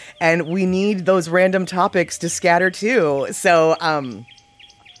scatter, and we need those random topics to scatter too. So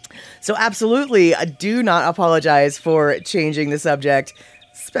absolutely, do not apologize for changing the subject,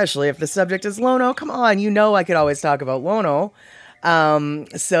 especially if the subject is Lono. Come on, I could always talk about Lono.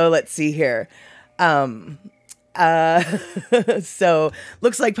 So let's see here. So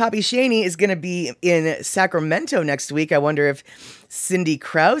looks like Poppy Shaney is going to be in Sacramento next week. I wonder if Cindy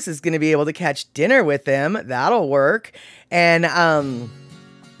Krause is going to be able to catch dinner with them. That'll work. And,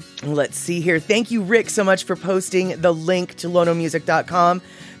 let's see here. Thank you, Rick, so much for posting the link to lonomusic.com,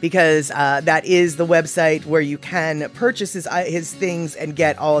 because that is the website where you can purchase his things and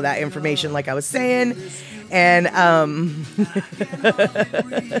get all of that information, like I was saying. And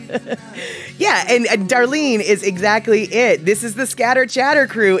yeah, and Darlene is exactly it. This is the Scatter Chatter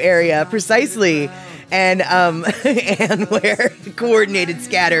Crew area, precisely. And where coordinated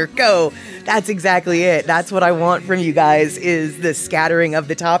scatter, go. That's exactly it. That's what I want from you guys, is the scattering of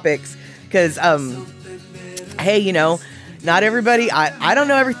the topics. Because, hey, not everybody, I don't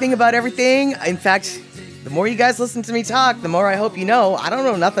know everything about everything. In fact, the more you guys listen to me talk, the more I hope you know I don't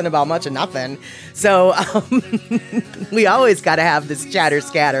know nothing about much of nothing. So we always got to have this chatter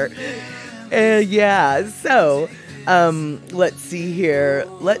scatter. Yeah, so Let's see here.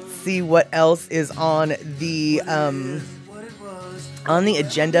 Let's see what else is on the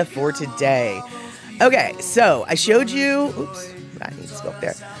agenda for today. Okay, so I showed you. Oops, I need to go up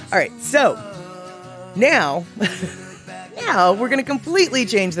there. All right, so now, now we're going to completely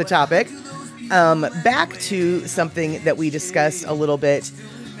change the topic. Back to something that we discussed a little bit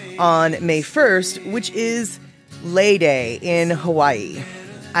on May 1st, which is Lay Day in Hawaii.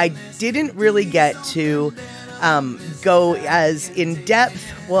 I didn't really get to go as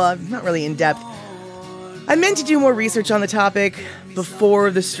in-depth. Well, not really in-depth. I meant to do more research on the topic before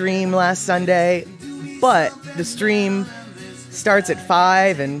the stream last Sunday, but the stream starts at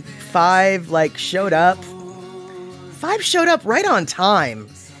 5, and 5 showed up. 5 showed up right on time.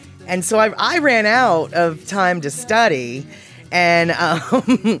 And so I ran out of time to study, and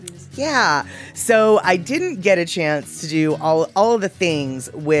yeah, so I didn't get a chance to do all of the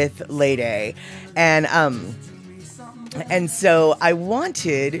things with Lay Day, and so I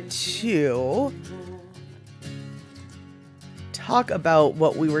wanted to talk about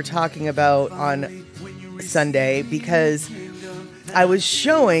what we were talking about on Sunday, because I was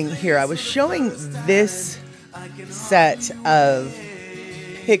showing this set of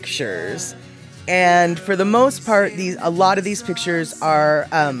pictures, and for the most part, a lot of these pictures are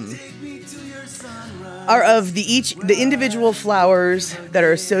of the individual flowers that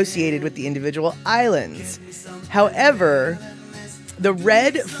are associated with the individual islands. However, the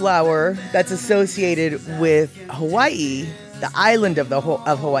red flower that's associated with Hawaii, the island of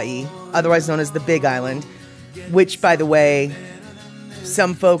Hawaii, otherwise known as the Big Island, which, by the way,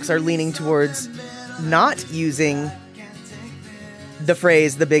 some folks are leaning towards not using the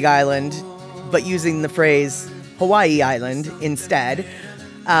phrase the Big Island, but using the phrase Hawaii Island instead.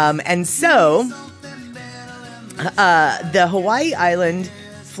 And so the Hawaii Island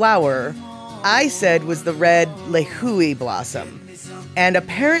flower, I said, was the red lehui blossom. And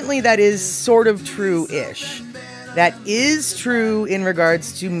apparently that is sort of true-ish. That is true in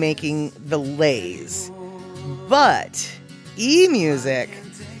regards to making the leis. But eMusic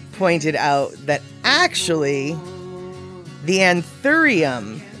pointed out that actually the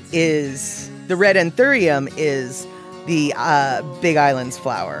red anthurium is the Big Island's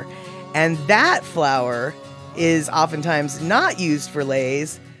flower. And that flower is oftentimes not used for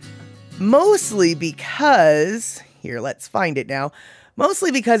leis, mostly because, here, let's find it now,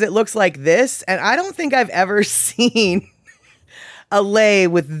 mostly because it looks like this, and I don't think I've ever seen a lei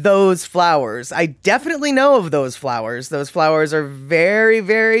with those flowers. I definitely know of those flowers. Those flowers are very,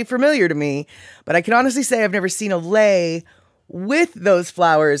 very familiar to me, but I can honestly say I've never seen a lei with those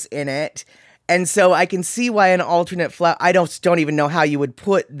flowers in it. And so I can see why an alternate flower, I don't even know how you would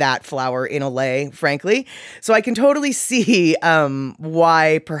put that flower in a lei, frankly. So I can totally see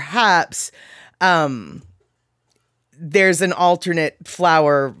why perhaps there's an alternate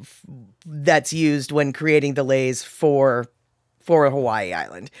flower that's used when creating the leis for a Hawaii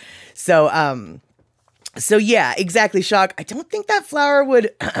Island. So yeah, exactly, Shock. I don't think that flower would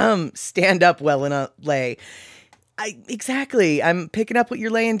stand up well in a lei. Exactly. I'm picking up what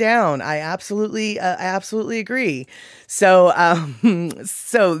you're laying down. I absolutely agree. So,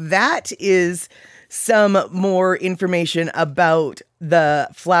 so that is some more information about the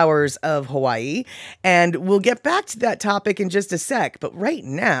flowers of Hawaii, and we'll get back to that topic in just a sec. But right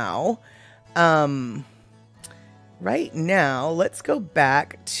now, let's go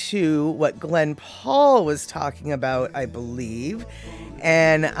back to what Glenn Paul was talking about, I believe,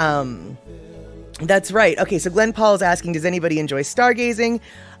 and that's right. Okay, so Glenn Paul is asking, does anybody enjoy stargazing?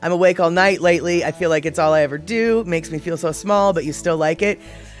 I'm awake all night lately. I feel like it's all I ever do. Makes me feel so small, but you still like it.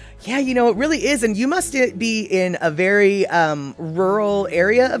 Yeah, it really is. And you must be in a very rural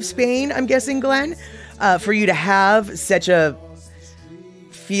area of Spain, I'm guessing, Glenn, for you to have such a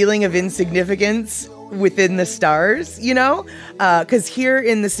feeling of insignificance within the stars, because here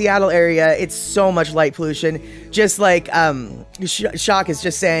in the Seattle area, it's so much light pollution. Just like Shock is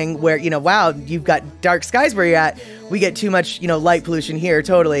just saying, where, wow, you've got dark skies where you're at. We get too much, light pollution here.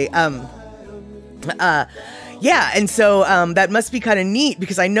 Totally. Yeah. And so that must be kind of neat,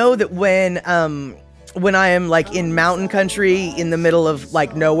 because I know that when I am in mountain country in the middle of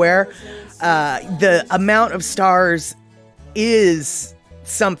nowhere, the amount of stars is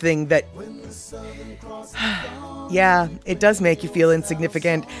something that, yeah, it does make you feel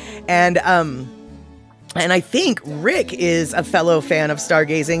insignificant. And I think Rick is a fellow fan of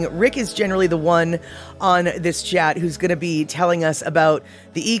stargazing. Rick is generally the one on this chat who's going to be telling us about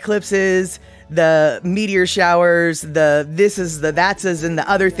the eclipses, the meteor showers, the thises, the thatses, and the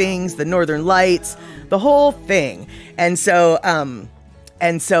other things, the northern lights, the whole thing. And so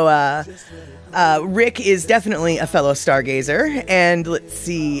And so Rick is definitely a fellow stargazer. And let's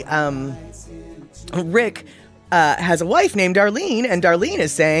see, Rick has a wife named Darlene, and Darlene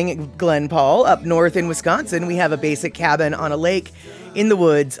is saying, Glen Paul, up north in Wisconsin, we have a basic cabin on a lake in the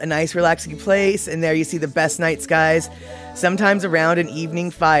woods, a nice relaxing place, and there you see the best night skies, sometimes around an evening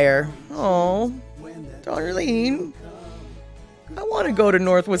fire. Oh, Darlene, I want to go to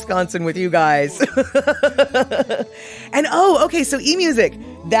North Wisconsin with you guys. And okay, so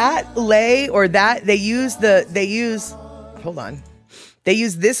eMusic, that lay, or that they use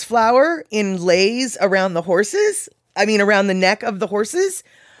this flower in lays around the horses. Around the neck of the horses.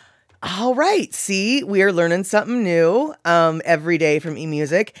 All right. See, we are learning something new every day from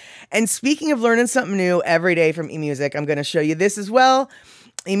eMusic. And speaking of learning something new every day from eMusic, I'm going to show you this as well.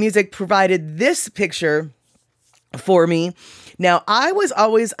 eMusic provided this picture for me. Now, I was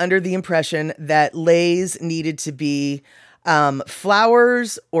always under the impression that lays needed to be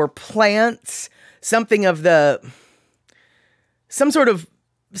flowers or plants, something living.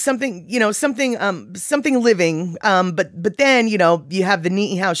 But then, you have the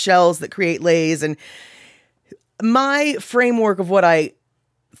neat house shells that create lays, and my framework of what I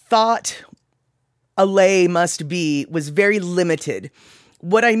thought a lay must be was very limited.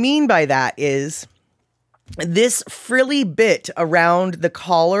 What I mean by that is this frilly bit around the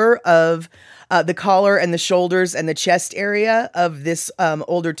collar and the shoulders and the chest area of this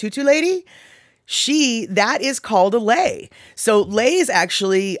older tutu lady. That is called a lay. So lays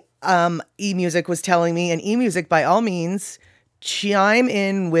actually, eMusic was telling me, and eMusic, by all means, chime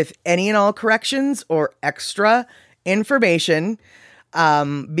in with any and all corrections or extra information,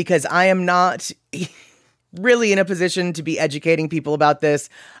 because I am not really in a position to be educating people about this.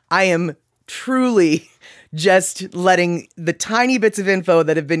 I am truly just letting the tiny bits of info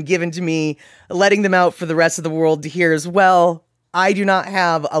that have been given to me, letting them out for the rest of the world to hear as well. I do not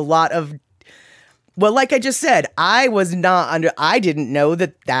have a lot of, well, like I just said, I didn't know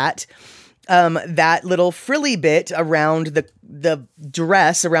that little frilly bit around the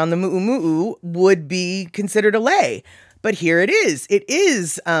dress, around the mu'u would be considered a lay. But here it is. It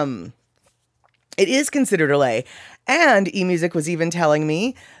is considered a lay. And eMusic was even telling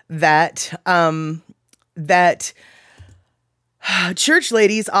me that church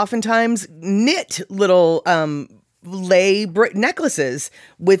ladies oftentimes knit little lay necklaces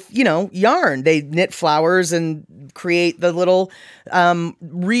with, yarn. They knit flowers and create the little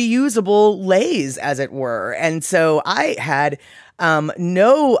reusable lays, as it were. And so I had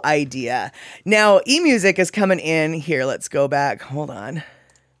no idea. Now, eMusic is coming in here. Let's go back. Hold on.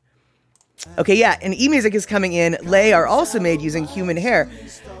 Okay, yeah, and eMusic is coming in. Lay are also made using human hair.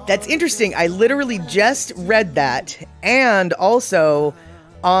 That's interesting. I literally just read that. And also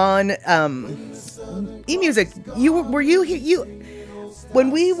on eMusic,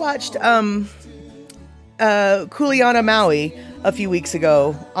 when we watched Kuleana Maui a few weeks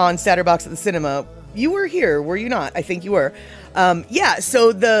ago on Statterbox at the cinema, you were here, were you not? I think you were. Yeah,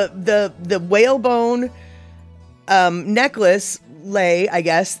 so the whalebone necklace lay, I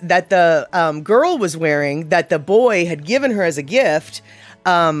guess, that the girl was wearing, that the boy had given her as a gift,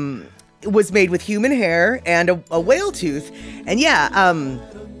 was made with human hair and a whale tooth. And yeah,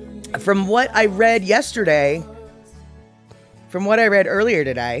 from what I read earlier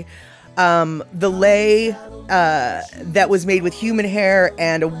today, the lay that was made with human hair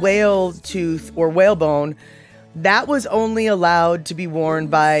and a whale tooth or whalebone, that was only allowed to be worn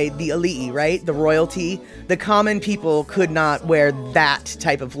by the elite, right? The royalty. The common people could not wear that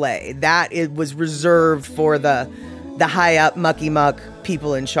type of lay. That it was reserved for the high up mucky muck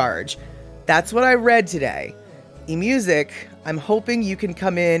people in charge. That's what I read today. eMusic, I'm hoping you can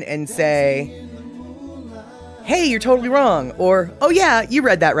come in and say, hey, you're totally wrong. Or, oh yeah, you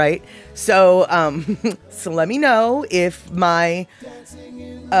read that right. So, so let me know if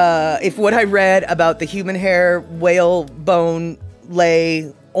if what I read about the human hair whale bone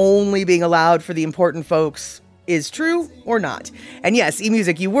lay only being allowed for the important folks is true or not. And yes,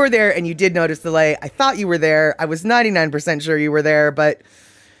 eMusic, you were there and you did notice the lay. I thought you were there. I was 99% sure you were there, but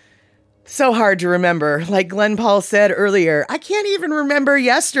so hard to remember. Like Glen Paul said earlier, I can't even remember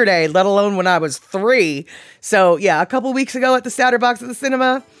yesterday, let alone when I was 3. So yeah, a couple weeks ago at the Statterbox at the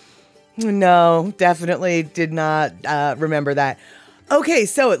cinema, no, definitely did not remember that. Okay,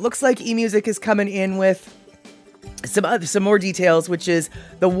 so it looks like eMusic is coming in with some more details, which is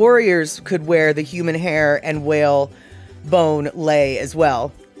the warriors could wear the human hair and whale bone lay as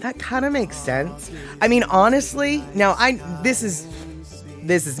well. That kind of makes sense. I mean, honestly, now this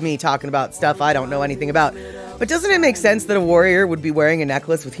is me talking about stuff I don't know anything about, but doesn't it make sense that a warrior would be wearing a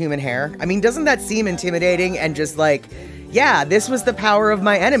necklace with human hair? I mean, doesn't that seem intimidating and just like, yeah, this was the power of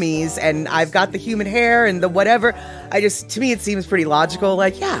my enemies, and I've got the human hair and the whatever. To me, it seems pretty logical.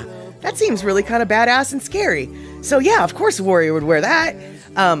 Like, yeah, that seems really kind of badass and scary. So yeah, of course a warrior would wear that.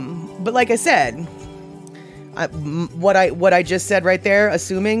 But like I said, what I just said right there,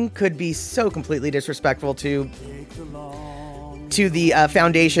 assuming, could be so completely disrespectful to the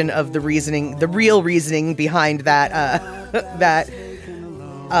foundation of the reasoning, the real reasoning behind that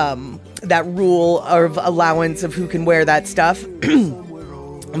that rule of allowance of who can wear that stuff.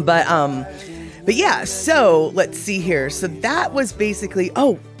 But yeah, so let's see here. So that was basically,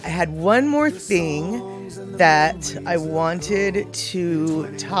 I had one more thing that I wanted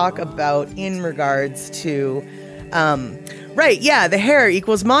to talk about in regards to, right, yeah, the hair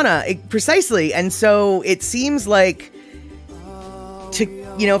equals mana, precisely. And so it seems like,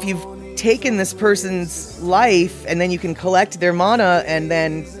 if you've taken this person's life and then you can collect their mana and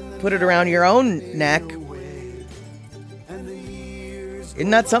then put it around your own neck, isn't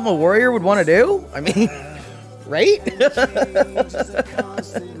that something a warrior would want to do? I mean, right?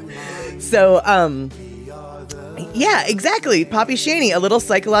 So, yeah, exactly. Poppy Shaney, a little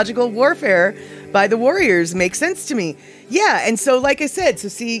psychological warfare by the warriors makes sense to me. Yeah, and so like I said, so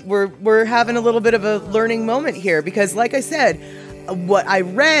see, we're having a little bit of a learning moment here, because like I said, what I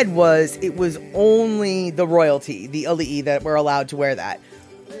read was it was only the royalty, the Ali'i, that were allowed to wear that.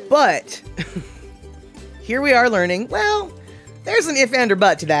 But here we are learning, well, there's an if and or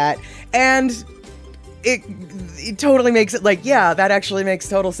but to that, and it totally makes it like, yeah, that actually makes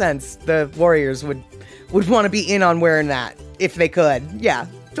total sense. The warriors would want to be in on wearing that if they could. Yeah,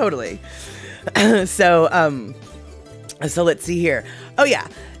 totally. So let's see here. Oh yeah.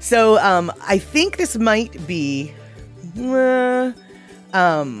 So I think this might be well,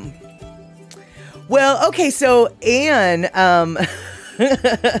 okay, so Anne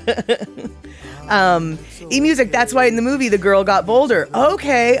E-Music, that's why in the movie the girl got bolder.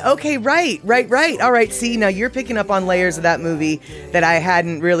 Okay, right. All right, see, now you're picking up on layers of that movie that I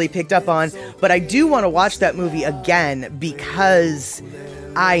hadn't really picked up on, but I do want to watch that movie again because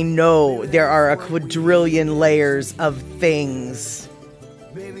I know there are a quadrillion layers of things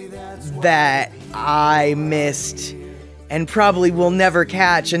that I missed and probably will never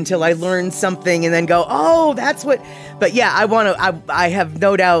catch until I learn something and then go, oh, that's what. But yeah, I have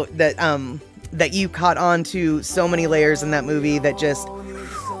no doubt that that you caught on to so many layers in that movie that just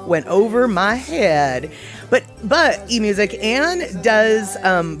went over my head. But E-Music, Anne does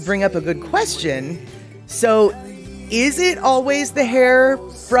bring up a good question. So is it always the hair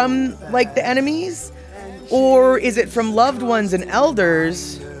from like the enemies, or is it from loved ones and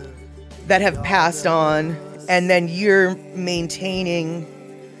elders that have passed on, and then you're maintaining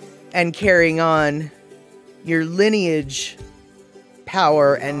and carrying on your lineage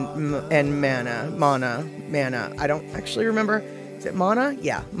power and mana? I don't actually remember. Is it mana?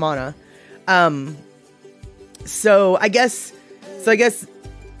 Yeah, mana. So I guess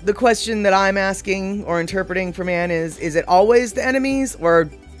the question that I'm asking or interpreting from Anne is it always the enemies, or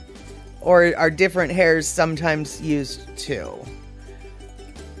are different hairs sometimes used too?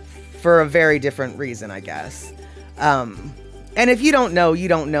 For a very different reason, I guess. And if you don't know, you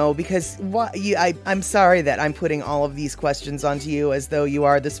don't know, because I'm sorry that I'm putting all of these questions onto you as though you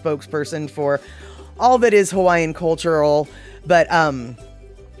are the spokesperson for all that is Hawaiian cultural. But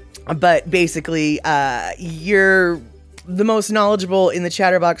basically, you're the most knowledgeable in the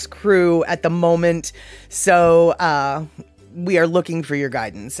Statterbox crew at the moment. So we are looking for your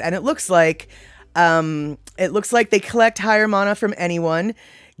guidance, and it looks like they collect higher mana from anyone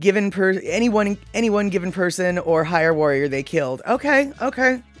given anyone given person or higher warrior they killed. Okay.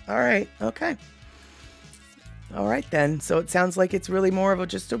 All right. Okay. All right then. So it sounds like it's really more of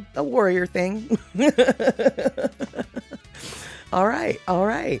just a warrior thing. All right.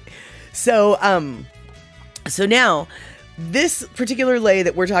 So now this particular lay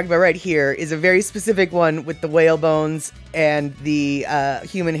that we're talking about right here is a very specific one with the whale bones and the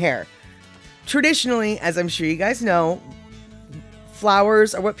human hair. Traditionally, as I'm sure you guys know,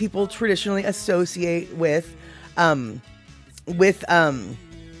 flowers are what people traditionally associate with the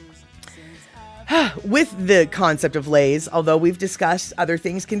concept of lays, although we've discussed other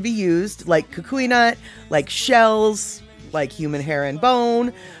things can be used, like kukui nut, like shells, like human hair and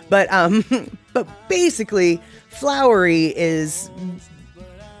bone, but basically flowery is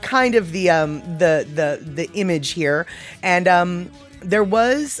kind of the image here. And there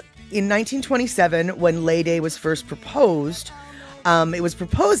was, in 1927, when Lay Day was first proposed, it was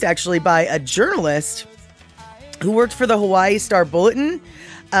proposed actually by a journalist who worked for the Hawaii Star Bulletin.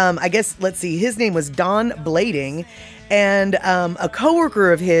 I guess, let's see, his name was Don Blading, and a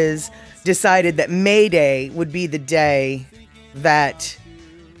coworker of his decided that May Day would be the day that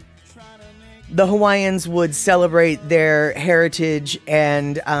the Hawaiians would celebrate their heritage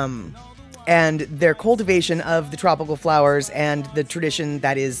and their cultivation of the tropical flowers and the tradition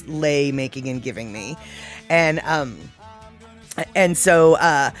that is lei making and giving me. And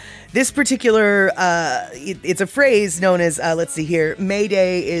so this particular, it's a phrase known as, let's see here, May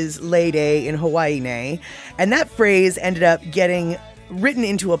Day is Lei Day in Hawaii Nei. And that phrase ended up getting written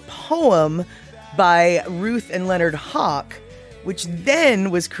into a poem by Ruth and Leonard Hawk, which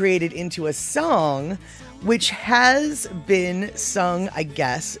then was created into a song, which has been sung, I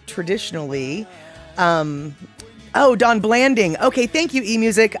guess, traditionally. Don Blanding. Okay, thank you,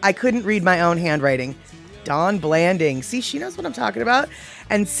 eMusic. I couldn't read my own handwriting. Don Blanding. See, she knows what I'm talking about.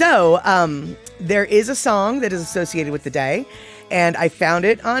 And so there is a song that is associated with the day, and I found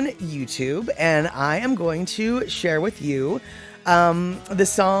it on YouTube, and I am going to share with you the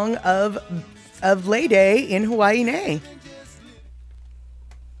song of Lei Day in Hawaii Nei.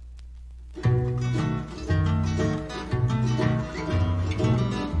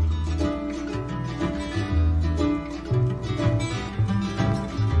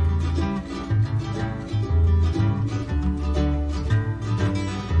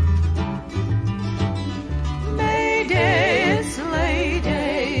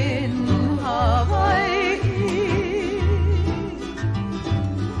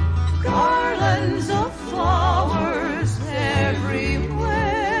 Garlands of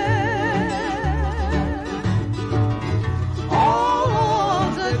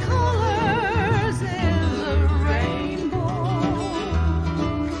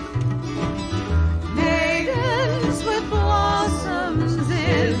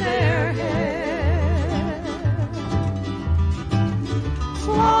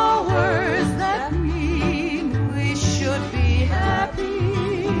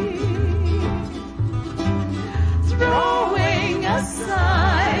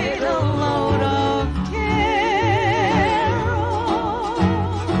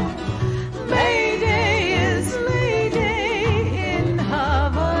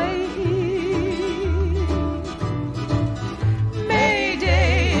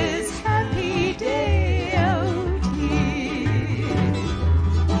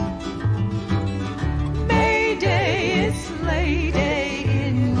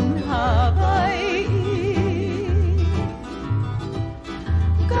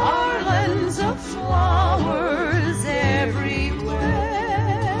flowers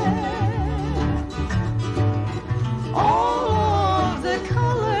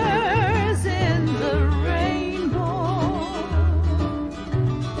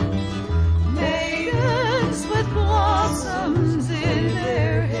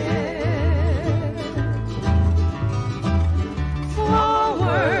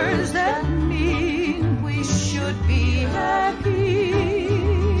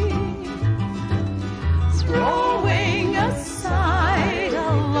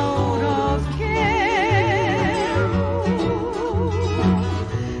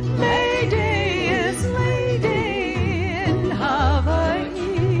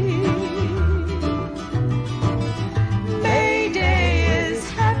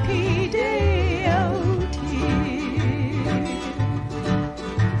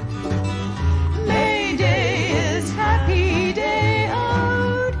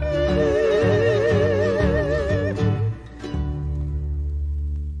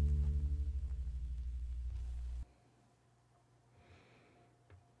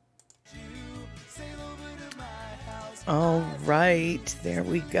All right, there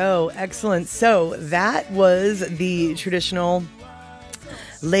we go. Excellent. So that was the traditional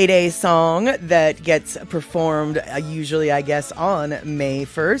Lei Day song that gets performed usually, I guess, on May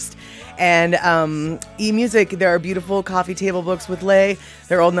 1st. And eMusic, there are beautiful coffee table books with Lei.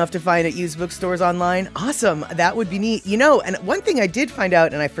 They're old enough to find at used bookstores online. Awesome. That would be neat. You know, and one thing I did find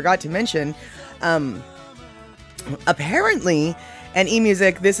out, and I forgot to mention, apparently, and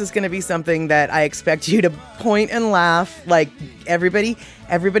eMusic, this is going to be something that I expect you to point and laugh. Like, everybody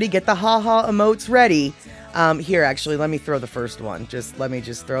get the ha-ha emotes ready. Here, actually, let me throw the first one. Let me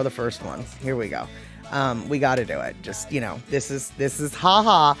throw the first one. Here we go. We got to do it. Just, you know, this is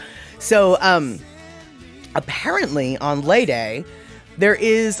ha-ha. So, apparently on Lei Day, there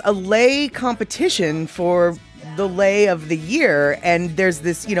is a lei competition for the lei of the year. And there's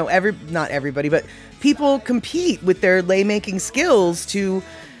this, you know, not everybody, but people compete with their lei making skills to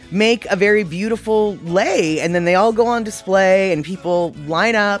make a very beautiful lei, and then they all go on display and people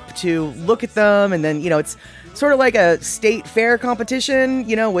line up to look at them. And then, you know, it's sort of like a state fair competition,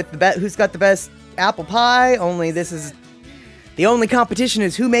 you know, with who's got the best apple pie, only this is the only competition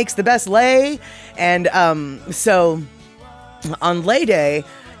is who makes the best lei. And so on Lei Day,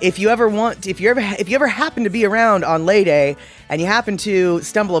 if you ever happen to be around on Lei Day and you happen to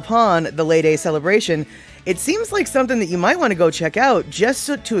stumble upon the Lei Day celebration, it seems like something that you might want to go check out just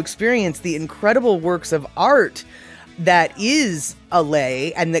to experience the incredible works of art that is a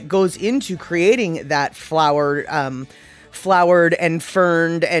lei and that goes into creating that flowered and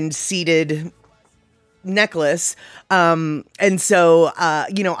ferned and seeded necklace. And so,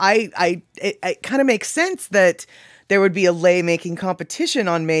 it kind of makes sense that there would be a lei making competition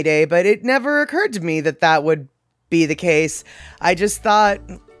on May Day, but it never occurred to me that would be the case. I just thought,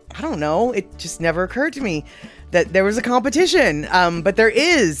 I don't know, it just never occurred to me that there was a competition. But there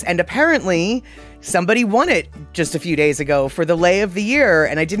is, and apparently somebody won it just a few days ago for the lei of the year,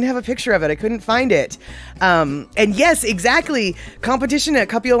 and I didn't have a picture of it. I couldn't find it. And yes, exactly, competition at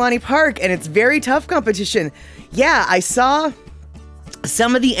Kapiolani Park, and it's very tough competition. Yeah, I saw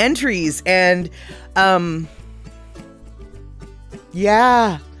some of the entries, and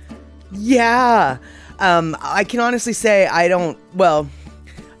yeah. I can honestly say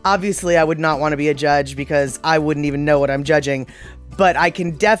obviously I would not want to be a judge because I wouldn't even know what I'm judging, but I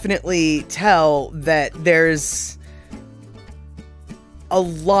can definitely tell that there's a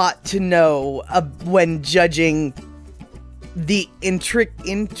lot to know when judging the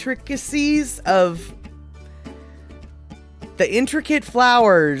intricacies of the intricate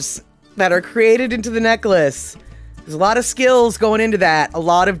flowers that are created into the necklace. There's a lot of skills going into that. A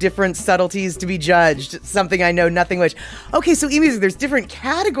lot of different subtleties to be judged. Something I know nothing which. Okay, so e-music, there's different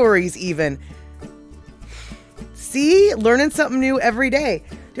categories even. See? Learning something new every day.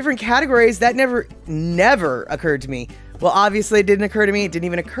 Different categories. That never occurred to me. Well, obviously it didn't occur to me. It didn't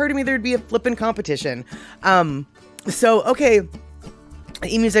even occur to me there'd be a flippin' competition. Okay.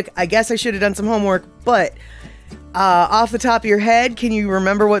 E-music, I guess I should have done some homework, but off the top of your head, can you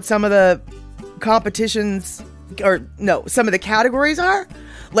remember what some of the competitions... or no, some of the categories are?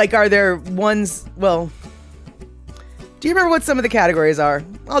 Like, are there ones, well, do you remember what some of the categories are?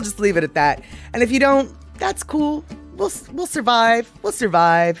 I'll just leave it at that. And if you don't, that's cool. We'll survive. We'll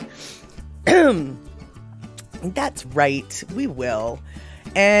survive. That's right. We will.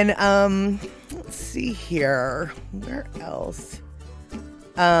 And, let's see here. Where else?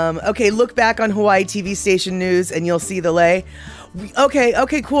 Okay, look back on Hawaii TV station news and you'll see the lei.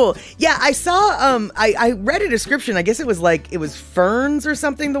 Okay, cool. Yeah, I saw, I read a description. I guess it was ferns or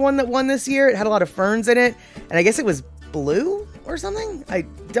something, the one that won this year. It had a lot of ferns in it. And I guess it was blue or something.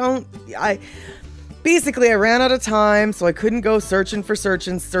 Basically, I ran out of time, so I couldn't go search and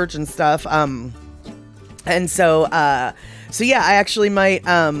stuff. And so yeah, I actually might,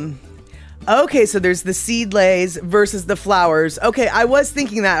 okay, so there's the seed leis versus the flowers. Okay, I was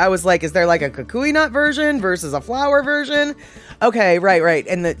thinking that. I was like, is there like a kukui nut version versus a flower version? Okay, right.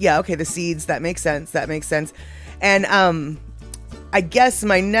 And the seeds, that makes sense. And I guess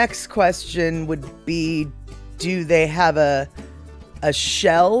my next question would be, do they have a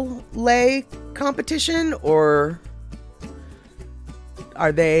shell lei competition, or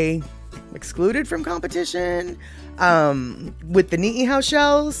are they excluded from competition with the Ni'ihau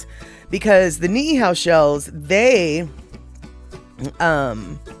shells? Because the Ni'ihau shells, they,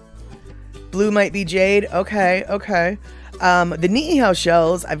 blue might be jade. Okay. The Ni'ihau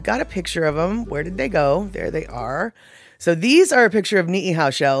shells, I've got a picture of them. Where did they go? There they are. So these are a picture of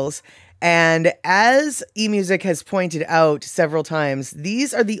Ni'ihau shells. And as e-music has pointed out several times,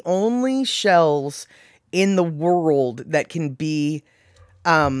 these are the only shells in the world that can be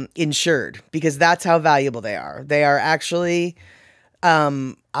insured, because that's how valuable they are. They are actually,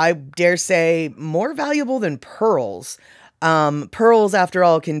 I dare say, more valuable than pearls. Pearls, after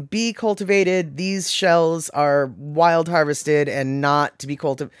all, can be cultivated. These shells are wild harvested and not to be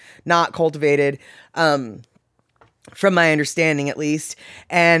not cultivated, from my understanding at least.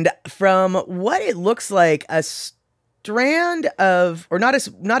 And from what it looks like, a strand of, or not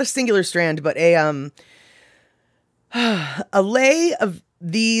a singular strand, but a lei of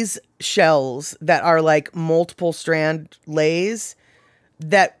these shells that are like multiple strand leis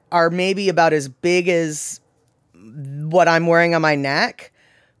that are maybe about as big as what I'm wearing on my neck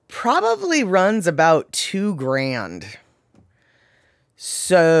probably runs about $2,000.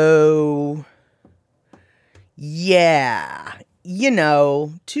 So yeah,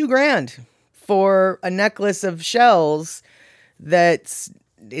 $2,000 for a necklace of shells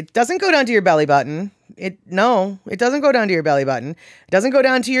it doesn't go down to your belly button. It doesn't go down to your belly button. It doesn't go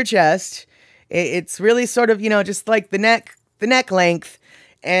down to your chest. It's really sort of, just like the neck length.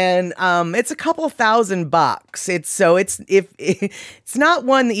 And it's a couple $1,000. It's not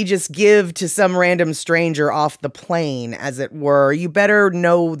one that you just give to some random stranger off the plane, as it were. You better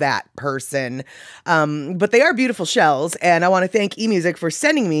know that person. But they are beautiful shells, and I want to thank eMusic for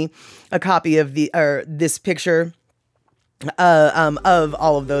sending me a copy of this picture of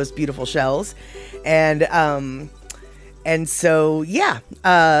all of those beautiful shells. And so yeah.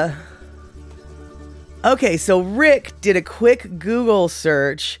 Okay, so Rick did a quick Google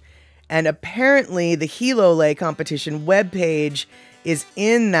search, and apparently the Hilo Lay competition webpage is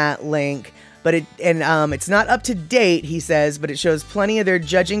in that link, but it's not up to date, he says, but it shows plenty of their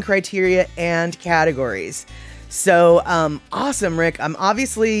judging criteria and categories. So, awesome, Rick. I'm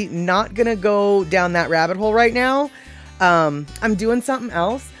obviously not gonna go down that rabbit hole right now. I'm doing something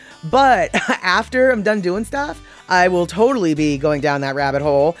else, but after I'm done doing stuff, I will totally be going down that rabbit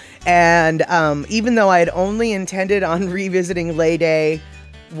hole. And even though I had only intended on revisiting Lay Day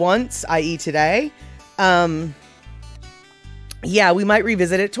once, i.e. today, yeah, we might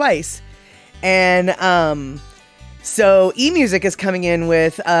revisit it twice. And so eMusic is coming in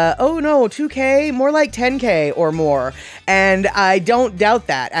with, oh no, 2K, more like 10K or more. And I don't doubt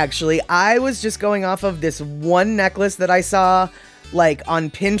that, actually. I was just going off of this one necklace that I saw like on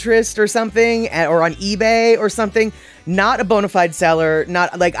Pinterest or something, or on eBay or something. Not a bona fide seller.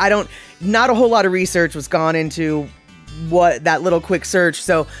 Not a whole lot of research was gone into what that little quick search.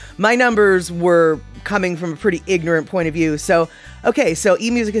 So my numbers were coming from a pretty ignorant point of view. So, okay. So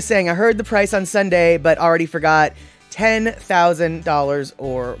eMusic is saying, I heard the price on Sunday, but already forgot $10,000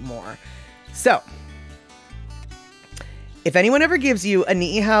 or more. So if anyone ever gives you a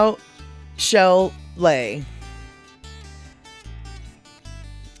Ni'ihau shell lay,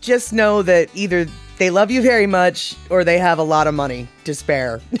 just know that either they love you very much or they have a lot of money to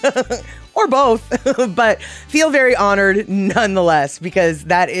spare. Or both. But feel very honored nonetheless, because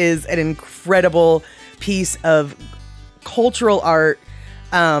that is an incredible piece of cultural art.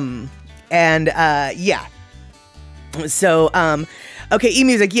 Yeah. So, okay,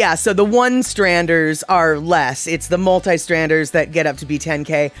 eMusic, yeah. So the one-stranders are less. It's the multi-stranders that get up to be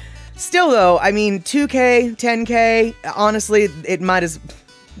 10K. Still, though, I mean, 2K, 10K, honestly, it might as...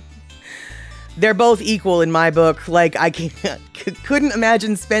 They're both equal in my book. Like, I couldn't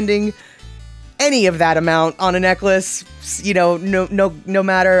imagine spending any of that amount on a necklace. You know, no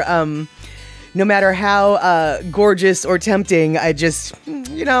matter how gorgeous or tempting. I just,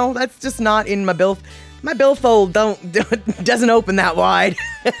 that's just not in my bill. My billfold doesn't open that wide.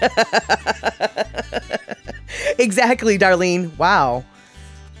 Exactly, Darlene. Wow,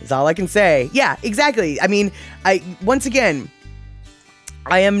 is all I can say. Yeah, exactly. I mean, once again,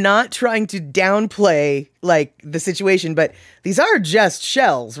 I am not trying to downplay like the situation, but these are just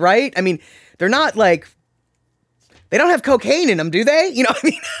shells, right? I mean, they're not like, they don't have cocaine in them, do they? You know what I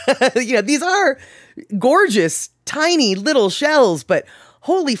mean? These are gorgeous, tiny little shells, but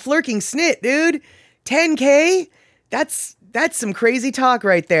holy flirking snit, dude. 10K? That's some crazy talk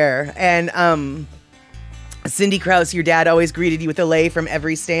right there. And Cindy Krause, your dad always greeted you with a lei from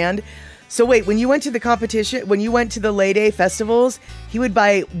every stand. So wait, when you went to the competition, when you went to the Lay Day festivals, he would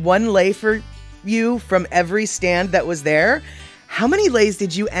buy one lei for you from every stand that was there. How many leis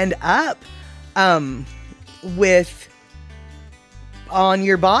did you end up with on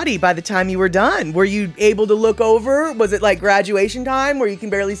your body by the time you were done? Were you able to look over? Was it like graduation time where you can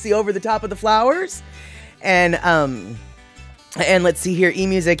barely see over the top of the flowers? And let's see here,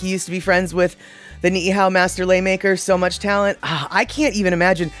 eMusic, you used to be friends with the Ni'ihau master lei maker, so much talent. I can't even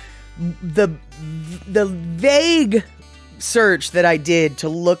imagine the vague search that I did to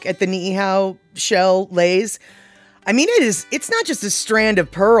look at the Ni'ihau shell leis. I mean, it's not just a strand of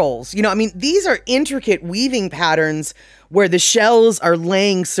pearls. I mean, these are intricate weaving patterns where the shells are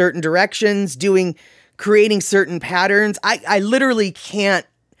laying certain directions, creating certain patterns. I literally can't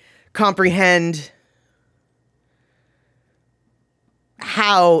comprehend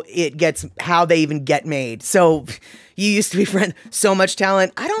how they even get made. So you used to be friends, so much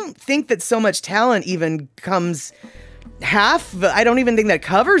talent. I don't think that so much talent even comes half. I don't even think that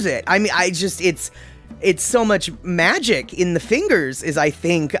covers it. I mean, it's so much magic in the fingers is what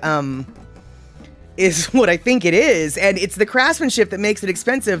I think it is. And it's the craftsmanship that makes it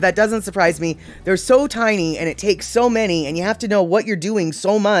expensive. That doesn't surprise me. They're so tiny and it takes so many, and you have to know what you're doing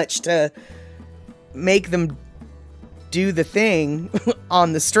so much to make them do the thing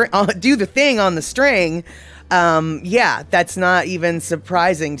on the string. Yeah, that's not even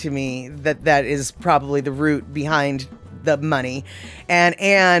surprising to me. That is probably the root behind the money. And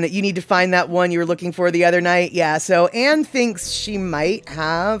Anne, you need to find that one you were looking for the other night. Yeah, so Anne thinks she might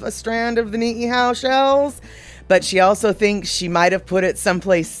have a strand of the Ni'ihau shells, but she also thinks she might have put it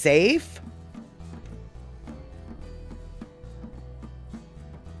someplace safe.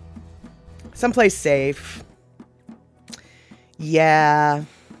 Someplace safe. Yeah.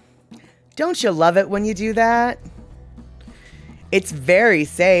 Don't you love it when you do that? It's very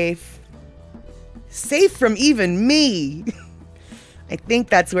safe. Safe from even me. I think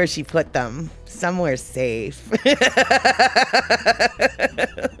that's where she put them. Somewhere safe.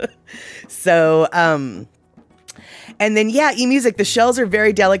 So, and then, yeah, eMusic, the shells are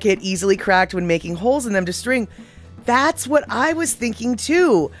very delicate, easily cracked when making holes in them to string. That's what I was thinking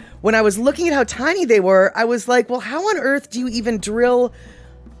too. When I was looking at how tiny they were, I was like, well, how on earth do you even drill?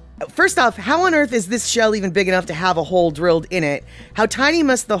 First off, how on earth is this shell even big enough to have a hole drilled in it? How tiny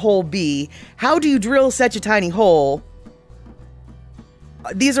must the hole be? How do you drill such a tiny hole?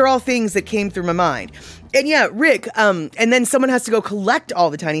 These are all things that came through my mind. And yeah, Rick, and then someone has to go collect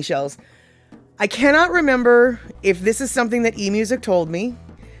all the tiny shells. I cannot remember if this is something that eMusic told me.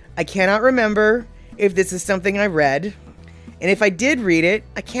 I cannot remember if this is something I read. And if I did read it,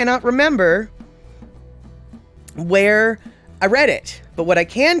 I cannot remember where I read it. But what I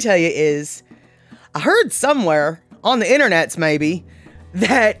can tell you is, I heard somewhere, on the internets maybe,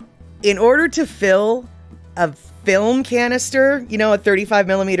 that in order to fill a film canister, you know, a 35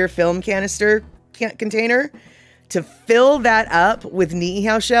 millimeter film canister container, to fill that up with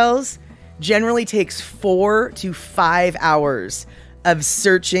Niihau shells generally takes 4 to 5 hours of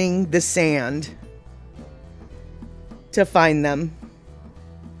searching the sand to find them.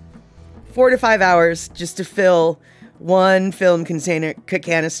 4 to 5 hours just to fill one film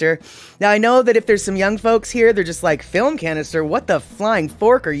canister. Now, I know that if there's some young folks here, they're just like, film canister? What the flying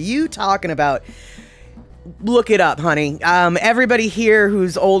fork are you talking about? Look it up, honey. Everybody here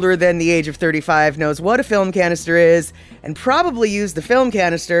who's older than the age of 35 knows what a film canister is and probably use the film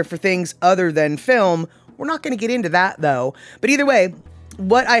canister for things other than film. We're not going to get into that, though. But either way,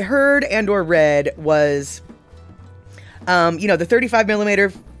 what I heard and or read was, you know, the 35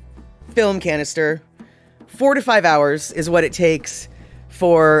 millimeter film canister, 4 to 5 hours is what it takes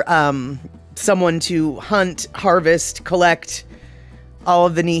for someone to hunt, harvest, collect all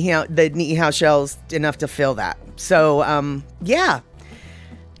of the Niihau shells enough to fill that. So, yeah,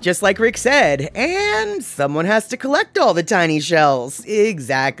 just like Rick said, and someone has to collect all the tiny shells.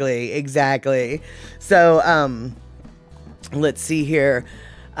 Exactly. So, let's see here.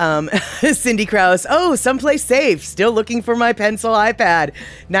 Cindy Krause, oh, someplace safe. Still looking for my pencil iPad.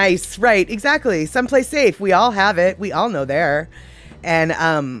 Nice, right, exactly. Someplace safe. We all have it. We all know there. And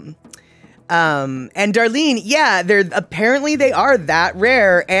Darlene, yeah, apparently they are that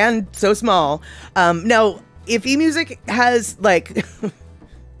rare and so small. Now, if eMusic has, like,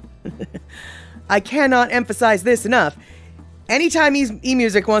 I cannot emphasize this enough. Anytime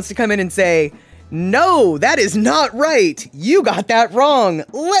eMusic wants to come in and say, no, that is not right. You got that wrong.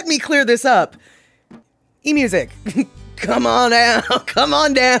 Let me clear this up. eMusic, come on down. Come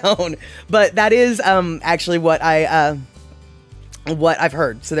on down. But that is actually what I've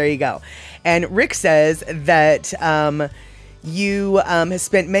heard. So there you go. And Rick says that you have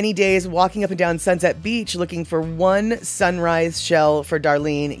spent many days walking up and down Sunset Beach looking for one sunrise shell for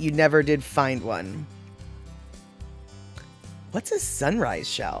Darlene. You never did find one. What's a sunrise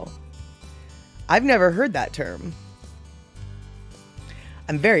shell? I've never heard that term.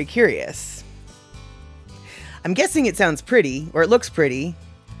 I'm very curious. I'm guessing it sounds pretty, or it looks pretty.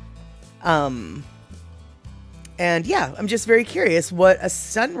 And yeah, I'm just very curious what a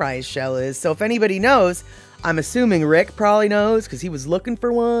sunrise shell is. So if anybody knows, I'm assuming Rick probably knows because he was looking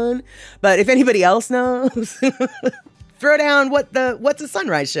for one. But if anybody else knows, throw down what's a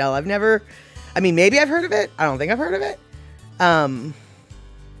sunrise shell. I've never, I mean, maybe I've heard of it. I don't think I've heard of it.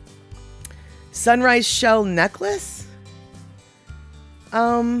 Sunrise shell necklace?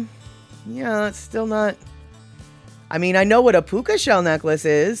 Yeah, it's still not. I mean, I know what a puka shell necklace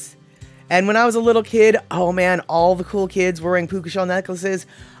is. And when I was a little kid, oh man, all the cool kids were wearing puka shell necklaces.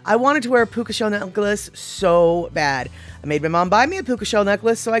 I wanted to wear a puka shell necklace so bad. I made my mom buy me a puka shell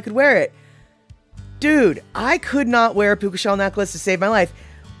necklace so I could wear it. Dude, I could not wear a puka shell necklace to save my life.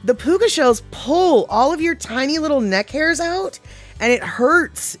 The puka shells pull all of your tiny little neck hairs out, and it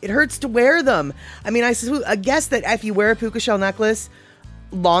hurts. It hurts to wear them. I mean, I guess that if you wear a puka shell necklace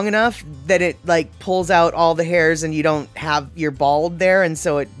long enough that it like pulls out all the hairs and you don't have your bald there, and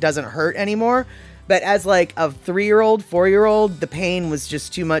so it doesn't hurt anymore. But as like a 3-year-old, 4-year-old, the pain was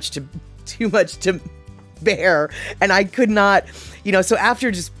just too much to bear, and I could not, so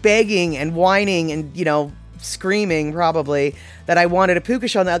after just begging and whining and screaming probably that I wanted a puka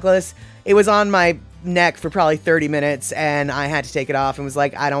shell necklace, it was on my neck for probably 30 minutes, and I had to take it off and was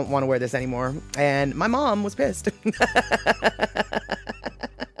like, I don't want to wear this anymore. And my mom was pissed.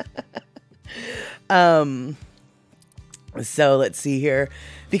 So let's see here.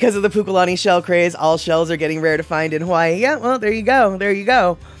 Because of the Pukalani shell craze, all shells are getting rare to find in Hawaii. Yeah, well, there you go. There you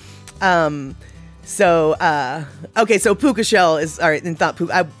go. Okay, so puka shell is, all right, and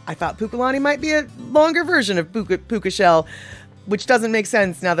I thought Pukalani might be a longer version of puka shell, which doesn't make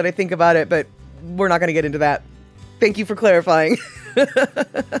sense now that I think about it, but we're not going to get into that. Thank you for clarifying.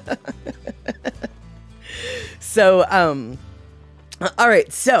 So, all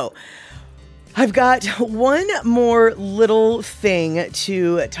right, so I've got one more little thing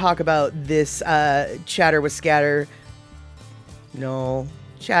to talk about this Chatter with Scatter. No,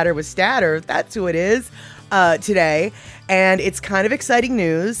 Chatter with Statter. That's who it is today. And it's kind of exciting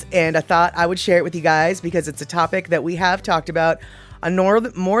news. And I thought I would share it with you guys because it's a topic that we have talked about on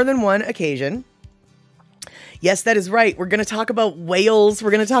more than one occasion. Yes, that is right. We're going to talk about whales.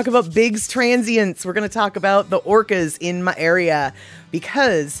 We're going to talk about Big's transients. We're going to talk about the orcas in my area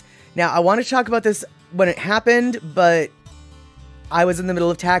because now I want to talk about this when it happened, but I was in the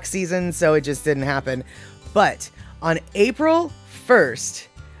middle of tax season, so it just didn't happen. But on April 1st,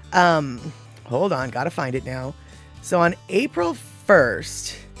 hold on, gotta find it now. So on April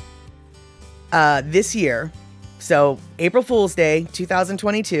 1st, this year, so April Fool's Day,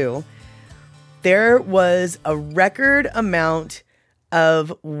 2022, there was a record amount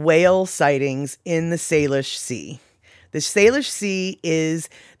of whale sightings in the Salish Sea. The Salish Sea is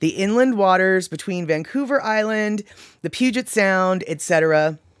the inland waters between Vancouver Island, the Puget Sound,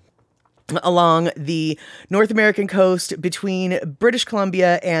 etc., along the North American coast between British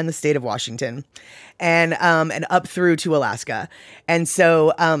Columbia and the state of Washington, and up through to Alaska. And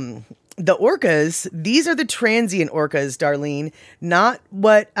so the orcas, these are the transient orcas, Darlene, not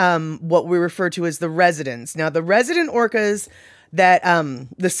what we refer to as the residents. Now, the resident orcas that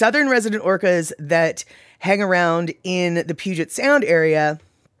the southern resident orcas that hang around in the Puget Sound area,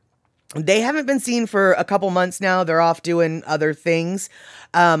 they haven't been seen for a couple months now. They're off doing other things.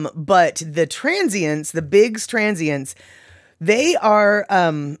 But the transients, the Big's transients, they are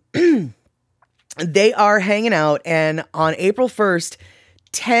they are hanging out. And on April 1st,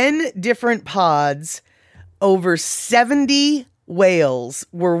 10 different pods, over 70 whales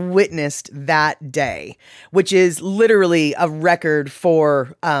were witnessed that day, which is literally a record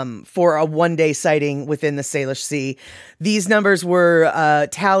for a one-day sighting within the Salish Sea. These numbers were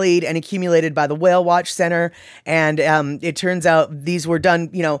tallied and accumulated by the Whale Watch Center, and it turns out these were done,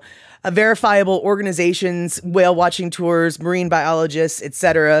 verifiable organizations, whale watching tours, marine biologists,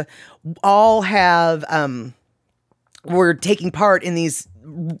 etc., all have were taking part in these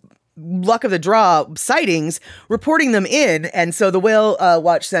luck of the draw sightings, reporting them in. And so the Whale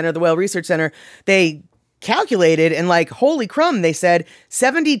Watch Center, the Whale Research Center, they calculated and holy crumb, they said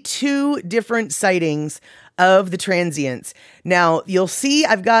 72 different sightings of the transients. Now you'll see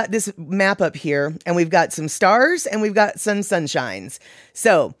I've got this map up here, and we've got some stars and we've got some sunshines.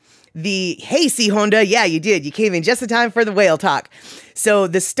 So hey, C Honda, yeah, you did. You came in just in time for the whale talk. So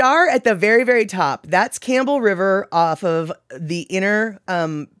the star at the very, very top, that's Campbell River off of the inner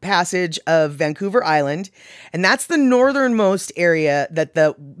passage of Vancouver Island. And that's the northernmost area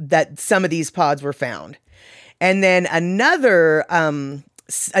that some of these pods were found. And then another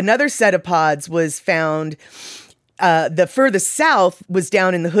set of pods was found. The furthest south was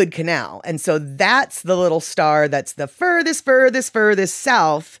down in the Hood Canal. And so that's the little star that's the furthest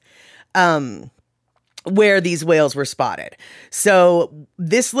south where these whales were spotted. So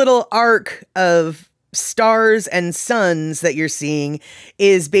this little arc of stars and suns that you're seeing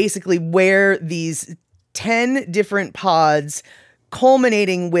is basically where these 10 different pods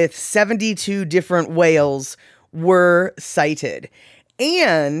culminating with 72 different whales were sighted.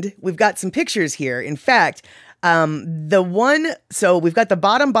 And we've got some pictures here. In fact, so we've got the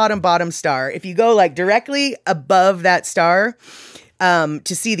bottom star. If you go directly above that star,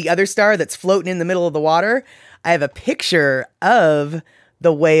 to see the other star that's floating in the middle of the water, I have a picture of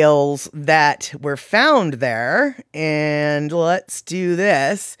the whales that were found there. And let's do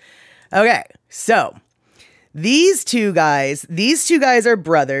this. Okay, so these two guys are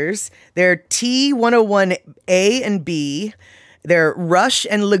brothers. They're T101A and B. They're Rush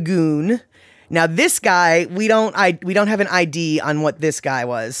and Lagoon. Now this guy, we don't have an ID on what this guy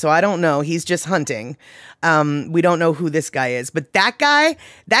was, so I don't know. He's just hunting. We don't know who this guy is, but that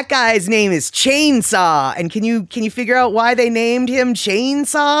guy's name is Chainsaw. And can you figure out why they named him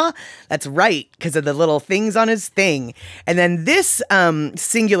Chainsaw? That's right, because of the little things on his thing. And then this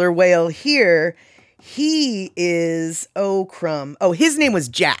singular whale here, he is, his name was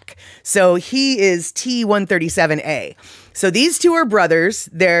Jack. So he is T-137A. So these two are brothers.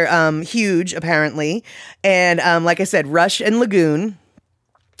 They're huge, apparently. And like I said, Rush and Lagoon.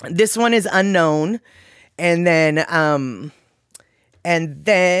 This one is unknown. And then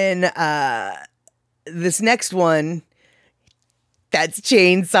this next one, that's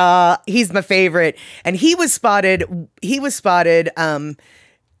Chainsaw. He's my favorite. And he was spotted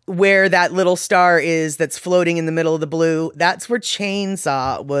where that little star is that's floating in the middle of the blue. That's where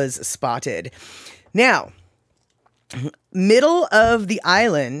Chainsaw was spotted. Now, middle of the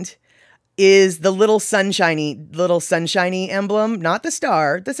island is the little sunshiny emblem, not the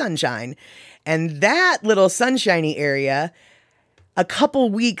star, the sunshine. And that little sunshiny area, a couple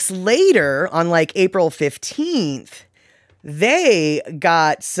weeks later, on like April 15th, they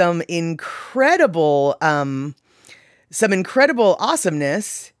got some incredible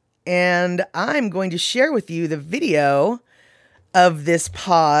awesomeness. And I'm going to share with you the video of this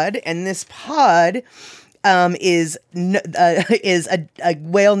pod. And this pod is a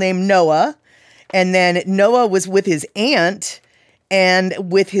whale named Noah. And then Noah was with his aunt and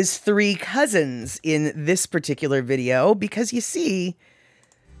with his 3 cousins in this particular video, because you see,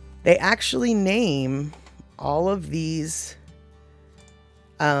 they actually name all of these,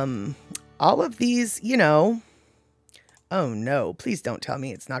 you know. Oh no, please don't tell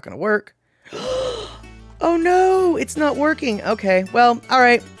me it's not going to work. Oh no, it's not working. Okay, well, all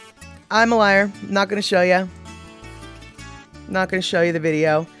right. I'm a liar. Not going to show you. Not going to show you the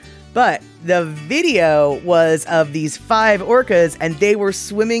video. But the video was of these 5 orcas, and they were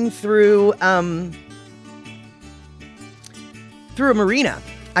swimming through a marina.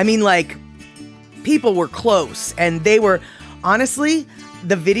 I mean, like, people were close, and they were, honestly,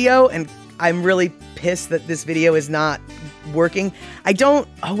 the video, and I'm really pissed that this video is not working. Oh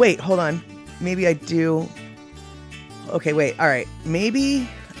wait, hold on. Maybe I do. Okay, wait, all right. Maybe,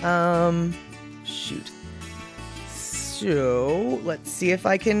 shoot. So, let's see if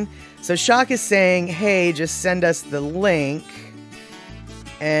I can... So, Shock is saying, hey, just send us the link.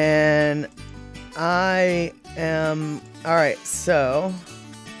 And I am... Alright, so...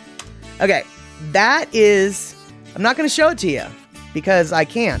 Okay, that is... I'm not going to show it to you, because I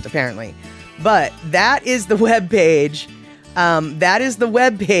can't, apparently. But that is the web page. That is the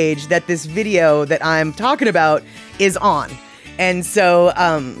web page that this video that I'm talking about is on. And so...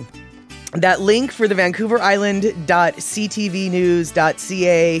 that link for the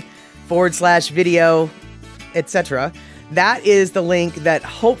vancouverisland.ctvnews.ca/video, etc. That is the link that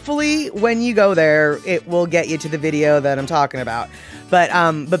hopefully when you go there, it will get you to the video that I'm talking about.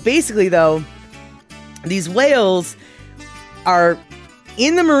 But basically though, these whales are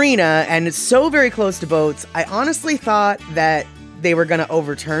in the marina and it's so very close to boats. I honestly thought that they were going to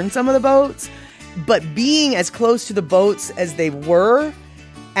overturn some of the boats, but being as close to the boats as they were,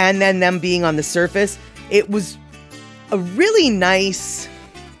 and then them being on the surface, it was a really nice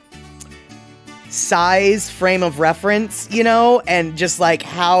size frame of reference, you know, and just like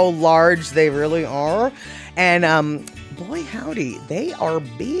how large they really are. And boy howdy, they are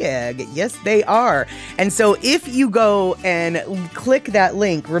big. Yes, they are. And so if you go and click that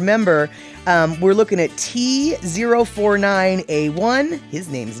link, remember, we're looking at T049A1. His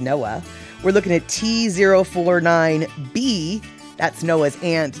name's Noah. We're looking at T049B. That's Noah's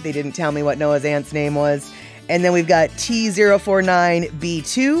aunt. They didn't tell me what Noah's aunt's name was. And then we've got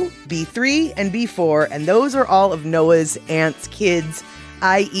T049B2, B3, and B4. And those are all of Noah's aunt's kids,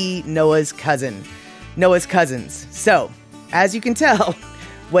 i.e. Noah's cousins. So, as you can tell,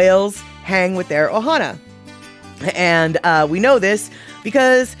 whales hang with their ohana. And we know this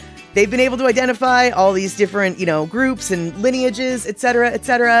because they've been able to identify all these different, you know, groups and lineages, etc.,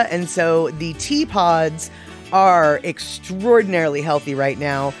 etc. And so the T-pods are extraordinarily healthy right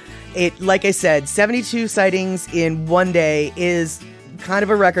now. It, like I said, 72 sightings in one day is kind of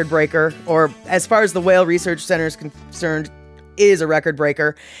a record breaker, or as far as the Whale Research Center is concerned, is a record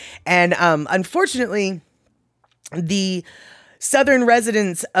breaker. And unfortunately, the southern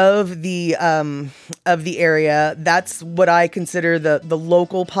residents of the area, that's what I consider the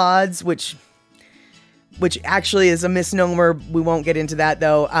local pods, which actually is a misnomer. We won't get into that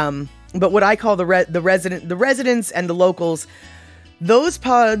though. But what I call the residents and the locals, those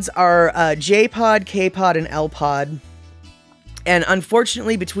pods are J pod, K pod, and L pod. And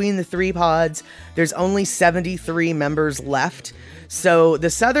unfortunately, between the 3 pods, there's only 73 members left. So the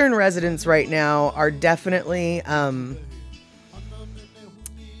southern residents right now are definitely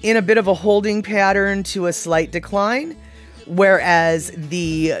in a bit of a holding pattern to a slight decline. whereas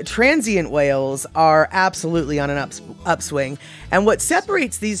the transient whales are absolutely on an upswing. And what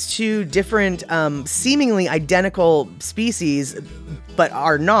separates these two different, seemingly identical species, but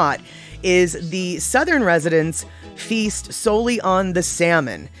are not, is the southern residents feast solely on the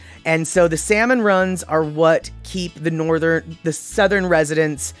salmon. And so the salmon runs are what keep the southern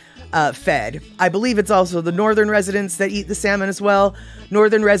residents fed. I believe it's also the northern residents that eat the salmon as well.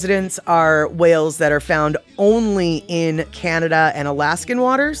 Northern residents are whales that are found only in Canada and Alaskan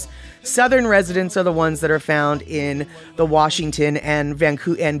waters. Southern residents are the ones that are found in the Washington and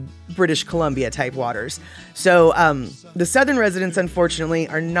Vancouver and British Columbia type waters. So the southern residents, unfortunately,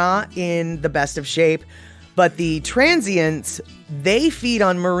 are not in the best of shape. But the transients, they feed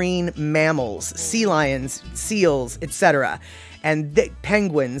on marine mammals, sea lions, seals, etc. And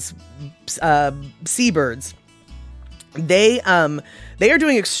penguins, seabirds. They are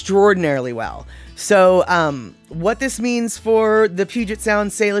doing extraordinarily well. So what this means for the Puget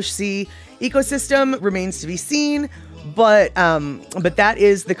Sound Salish Sea ecosystem remains to be seen. But that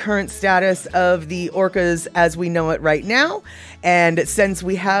is the current status of the orcas as we know it right now. And since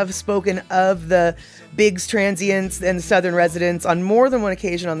we have spoken of the Biggs transients and the southern residents on more than one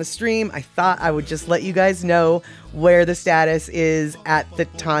occasion on the stream, I thought I would just let you guys know where the status is at the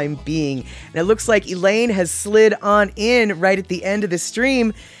time being. And it looks like Elaine has slid on in right at the end of the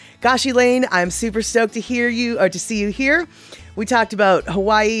stream. Gosh, Elaine, I'm super stoked to hear you or to see you here. We talked about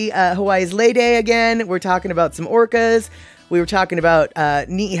Hawaii's Lay Day again. We're talking about some orcas. We were talking about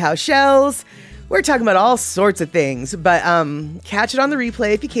Ni'ihau shells. We're talking about all sorts of things. But catch it on the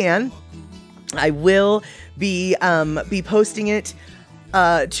replay if you can. I will be posting it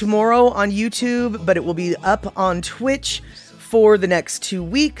tomorrow on YouTube, but it will be up on Twitch for the next 2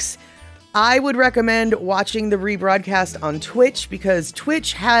 weeks. I would recommend watching the rebroadcast on Twitch because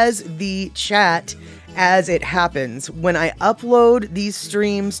Twitch has the chat as it happens. When I upload these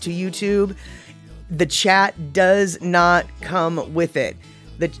streams to YouTube, the chat does not come with it.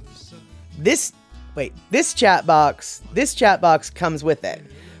 This chat box comes with it.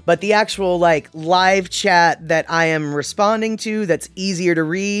 But the actual like live chat that I am responding to that's easier to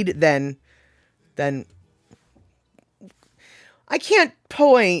read than I can't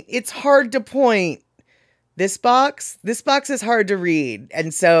point. It's hard to point. This box is hard to read.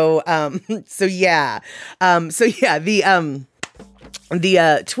 And so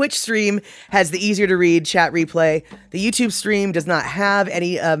the Twitch stream has the easier to read chat replay. The YouTube stream does not have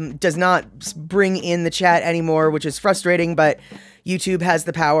any, does not bring in the chat anymore, which is frustrating, but YouTube has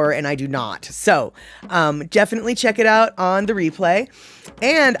the power and I do not. So definitely check it out on the replay.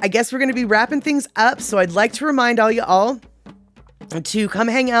 And I guess we're going to be wrapping things up. So I'd like to remind all y'all to come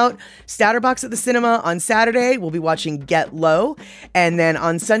hang out Statterbox at the cinema on Saturday. We'll be watching Get Low. And then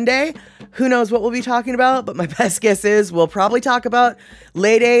on Sunday, who knows what we'll be talking about, but my best guess is we'll probably talk about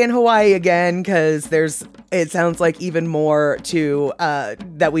Lay Day in Hawaii again, because it sounds like even more to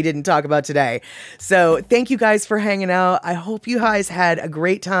that we didn't talk about today. So thank you guys for hanging out. I hope you guys had a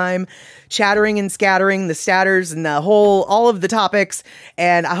great time chattering and scattering the statters and all of the topics.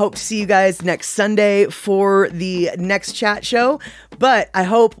 And I hope to see you guys next Sunday for the next chat show. But I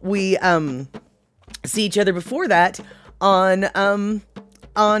hope we see each other before that on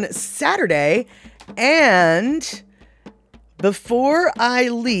Saturday. And before I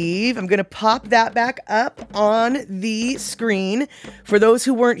leave, I'm going to pop that back up on the screen. For those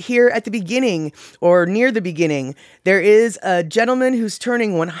who weren't here at the beginning or near the beginning, there is a gentleman who's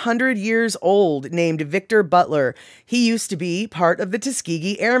turning 100 years old named Victor Butler. He used to be part of the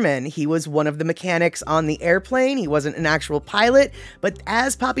Tuskegee Airmen. He was one of the mechanics on the airplane. He wasn't an actual pilot, but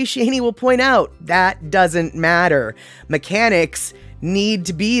as Poppy Shaney will point out, that doesn't matter. Mechanics need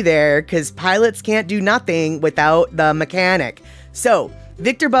to be there because pilots can't do nothing without the mechanic. So,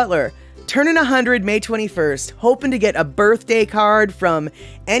 Victor Butler, turning 100 May 21st, hoping to get a birthday card from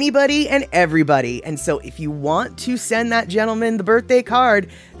anybody and everybody. And so if you want to send that gentleman the birthday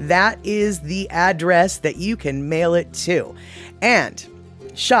card, that is the address that you can mail it to. And,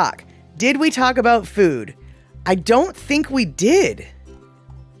 shock, did we talk about food? I don't think we did.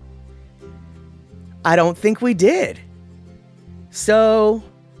 So,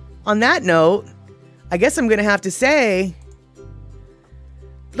 on that note, I guess I'm going to have to say,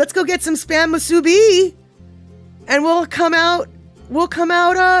 let's go get some spam musubi, and we'll come out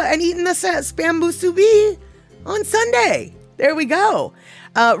and eat in the spam musubi on Sunday. There we go.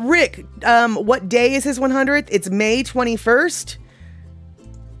 Rick, what day is his 100th? It's May 21st.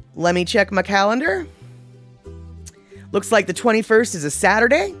 Let me check my calendar. Looks like the 21st is a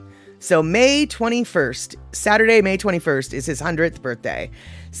Saturday. So May 21st, Saturday, May 21st is his 100th birthday.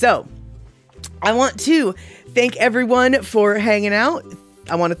 So I want to thank everyone for hanging out.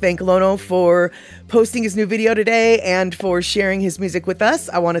 I want to thank Lono for posting his new video today and for sharing his music with us.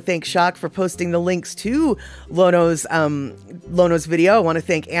 I want to thank Shock for posting the links to Lono's video. I want to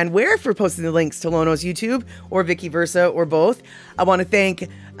thank Ann Ware for posting the links to Lono's YouTube, or Vicky Versa, or both. I want to thank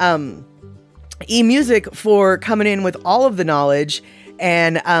eMusic for coming in with all of the knowledge,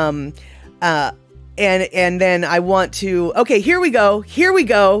 and then I want to. Okay, here we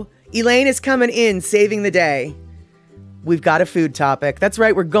go. Elaine is coming in, saving the day. We've got a food topic. That's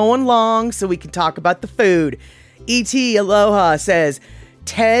right, we're going long so we can talk about the food. E.T. Aloha says,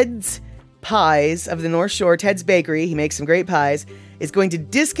 Ted's Pies of the North Shore, Ted's Bakery, he makes some great pies, is going to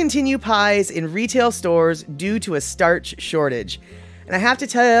discontinue pies in retail stores due to a starch shortage. And I have to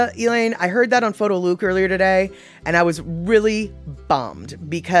tell you, Elaine, I heard that on Photo Luke earlier today, and I was really bummed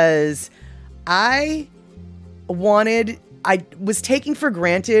because I was taking for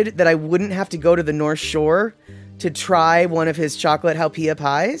granted that I wouldn't have to go to the North Shore to try one of his chocolate halpia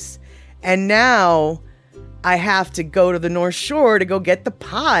pies. And now I have to go to the North Shore to go get the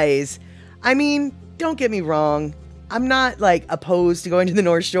pies. I mean, don't get me wrong. I'm not like opposed to going to the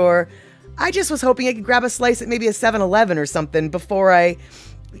North Shore. I just was hoping I could grab a slice at maybe a 7-Eleven or something before at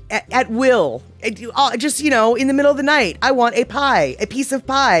will. Just, in the middle of the night, I want a piece of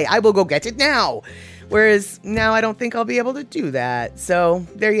pie. I will go get it now. Whereas now I don't think I'll be able to do that. So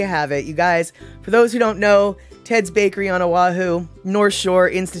there you have it, you guys. For those who don't know, Ted's Bakery on Oahu, North Shore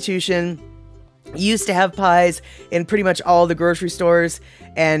institution, used to have pies in pretty much all the grocery stores,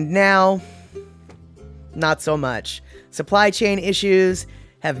 and now, not so much. Supply chain issues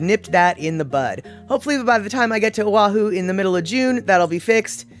have nipped that in the bud. Hopefully by the time I get to Oahu in the middle of June, that'll be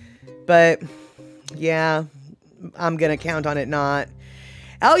fixed. But, yeah, I'm gonna count on it not.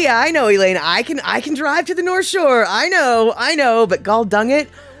 Oh yeah, I know, Elaine, I can drive to the North Shore. I know, but gall dang it.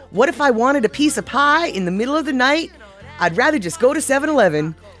 What if I wanted a piece of pie in the middle of the night? I'd rather just go to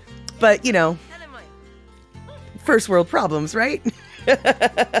 7-Eleven. But, first world problems, right?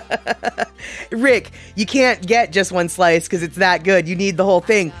 Rick, you can't get just one slice because it's that good. You need the whole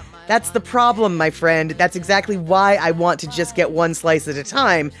thing. That's the problem, my friend. That's exactly why I want to just get one slice at a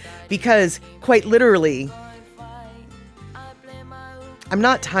time. Because, quite literally, I'm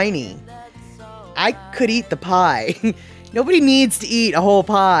not tiny. I could eat the pie. Nobody needs to eat a whole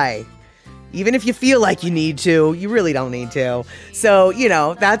pie. Even if you feel like you need to, you really don't need to. So,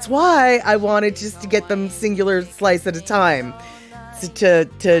 that's why I wanted just to get them singular slice at a time. To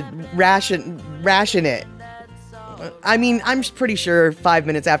ration it. I mean, I'm pretty sure 5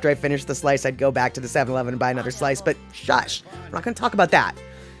 minutes after I finish the slice, I'd go back to the 7-Eleven and buy another slice, but shush, we're not going to talk about that.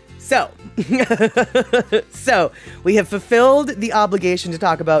 So, we have fulfilled the obligation to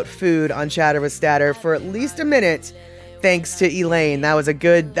talk about food on Chatter with Statter for at least a minute. Thanks to Elaine. That was a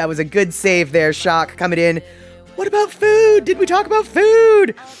good save there. Shock coming in. What about food? Did we talk about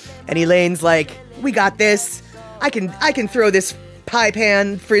food? And Elaine's like, we got this. I can throw this pie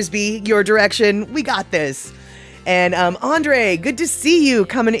pan frisbee your direction. We got this. And Andre, good to see you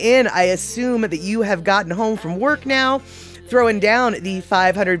coming in. I assume that you have gotten home from work now, throwing down the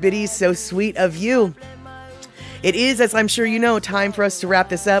 500 biddies. So sweet of you. It is, as I'm sure you know, time for us to wrap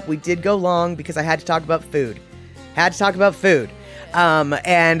this up. We did go long because I had to talk about food. There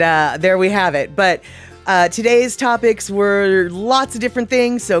we have it. But today's topics were lots of different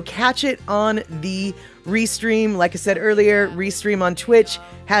things, so catch it on the Restream. Like I said earlier, Restream on Twitch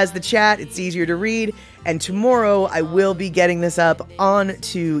has the chat. It's easier to read. And tomorrow I will be getting this up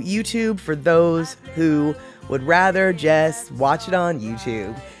onto YouTube for those who would rather just watch it on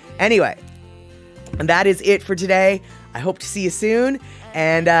YouTube. Anyway, and that is it for today. I hope to see you soon,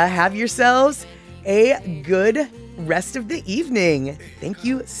 and have yourselves a good rest of the evening. Thank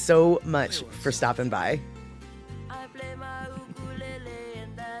you so much for stopping by.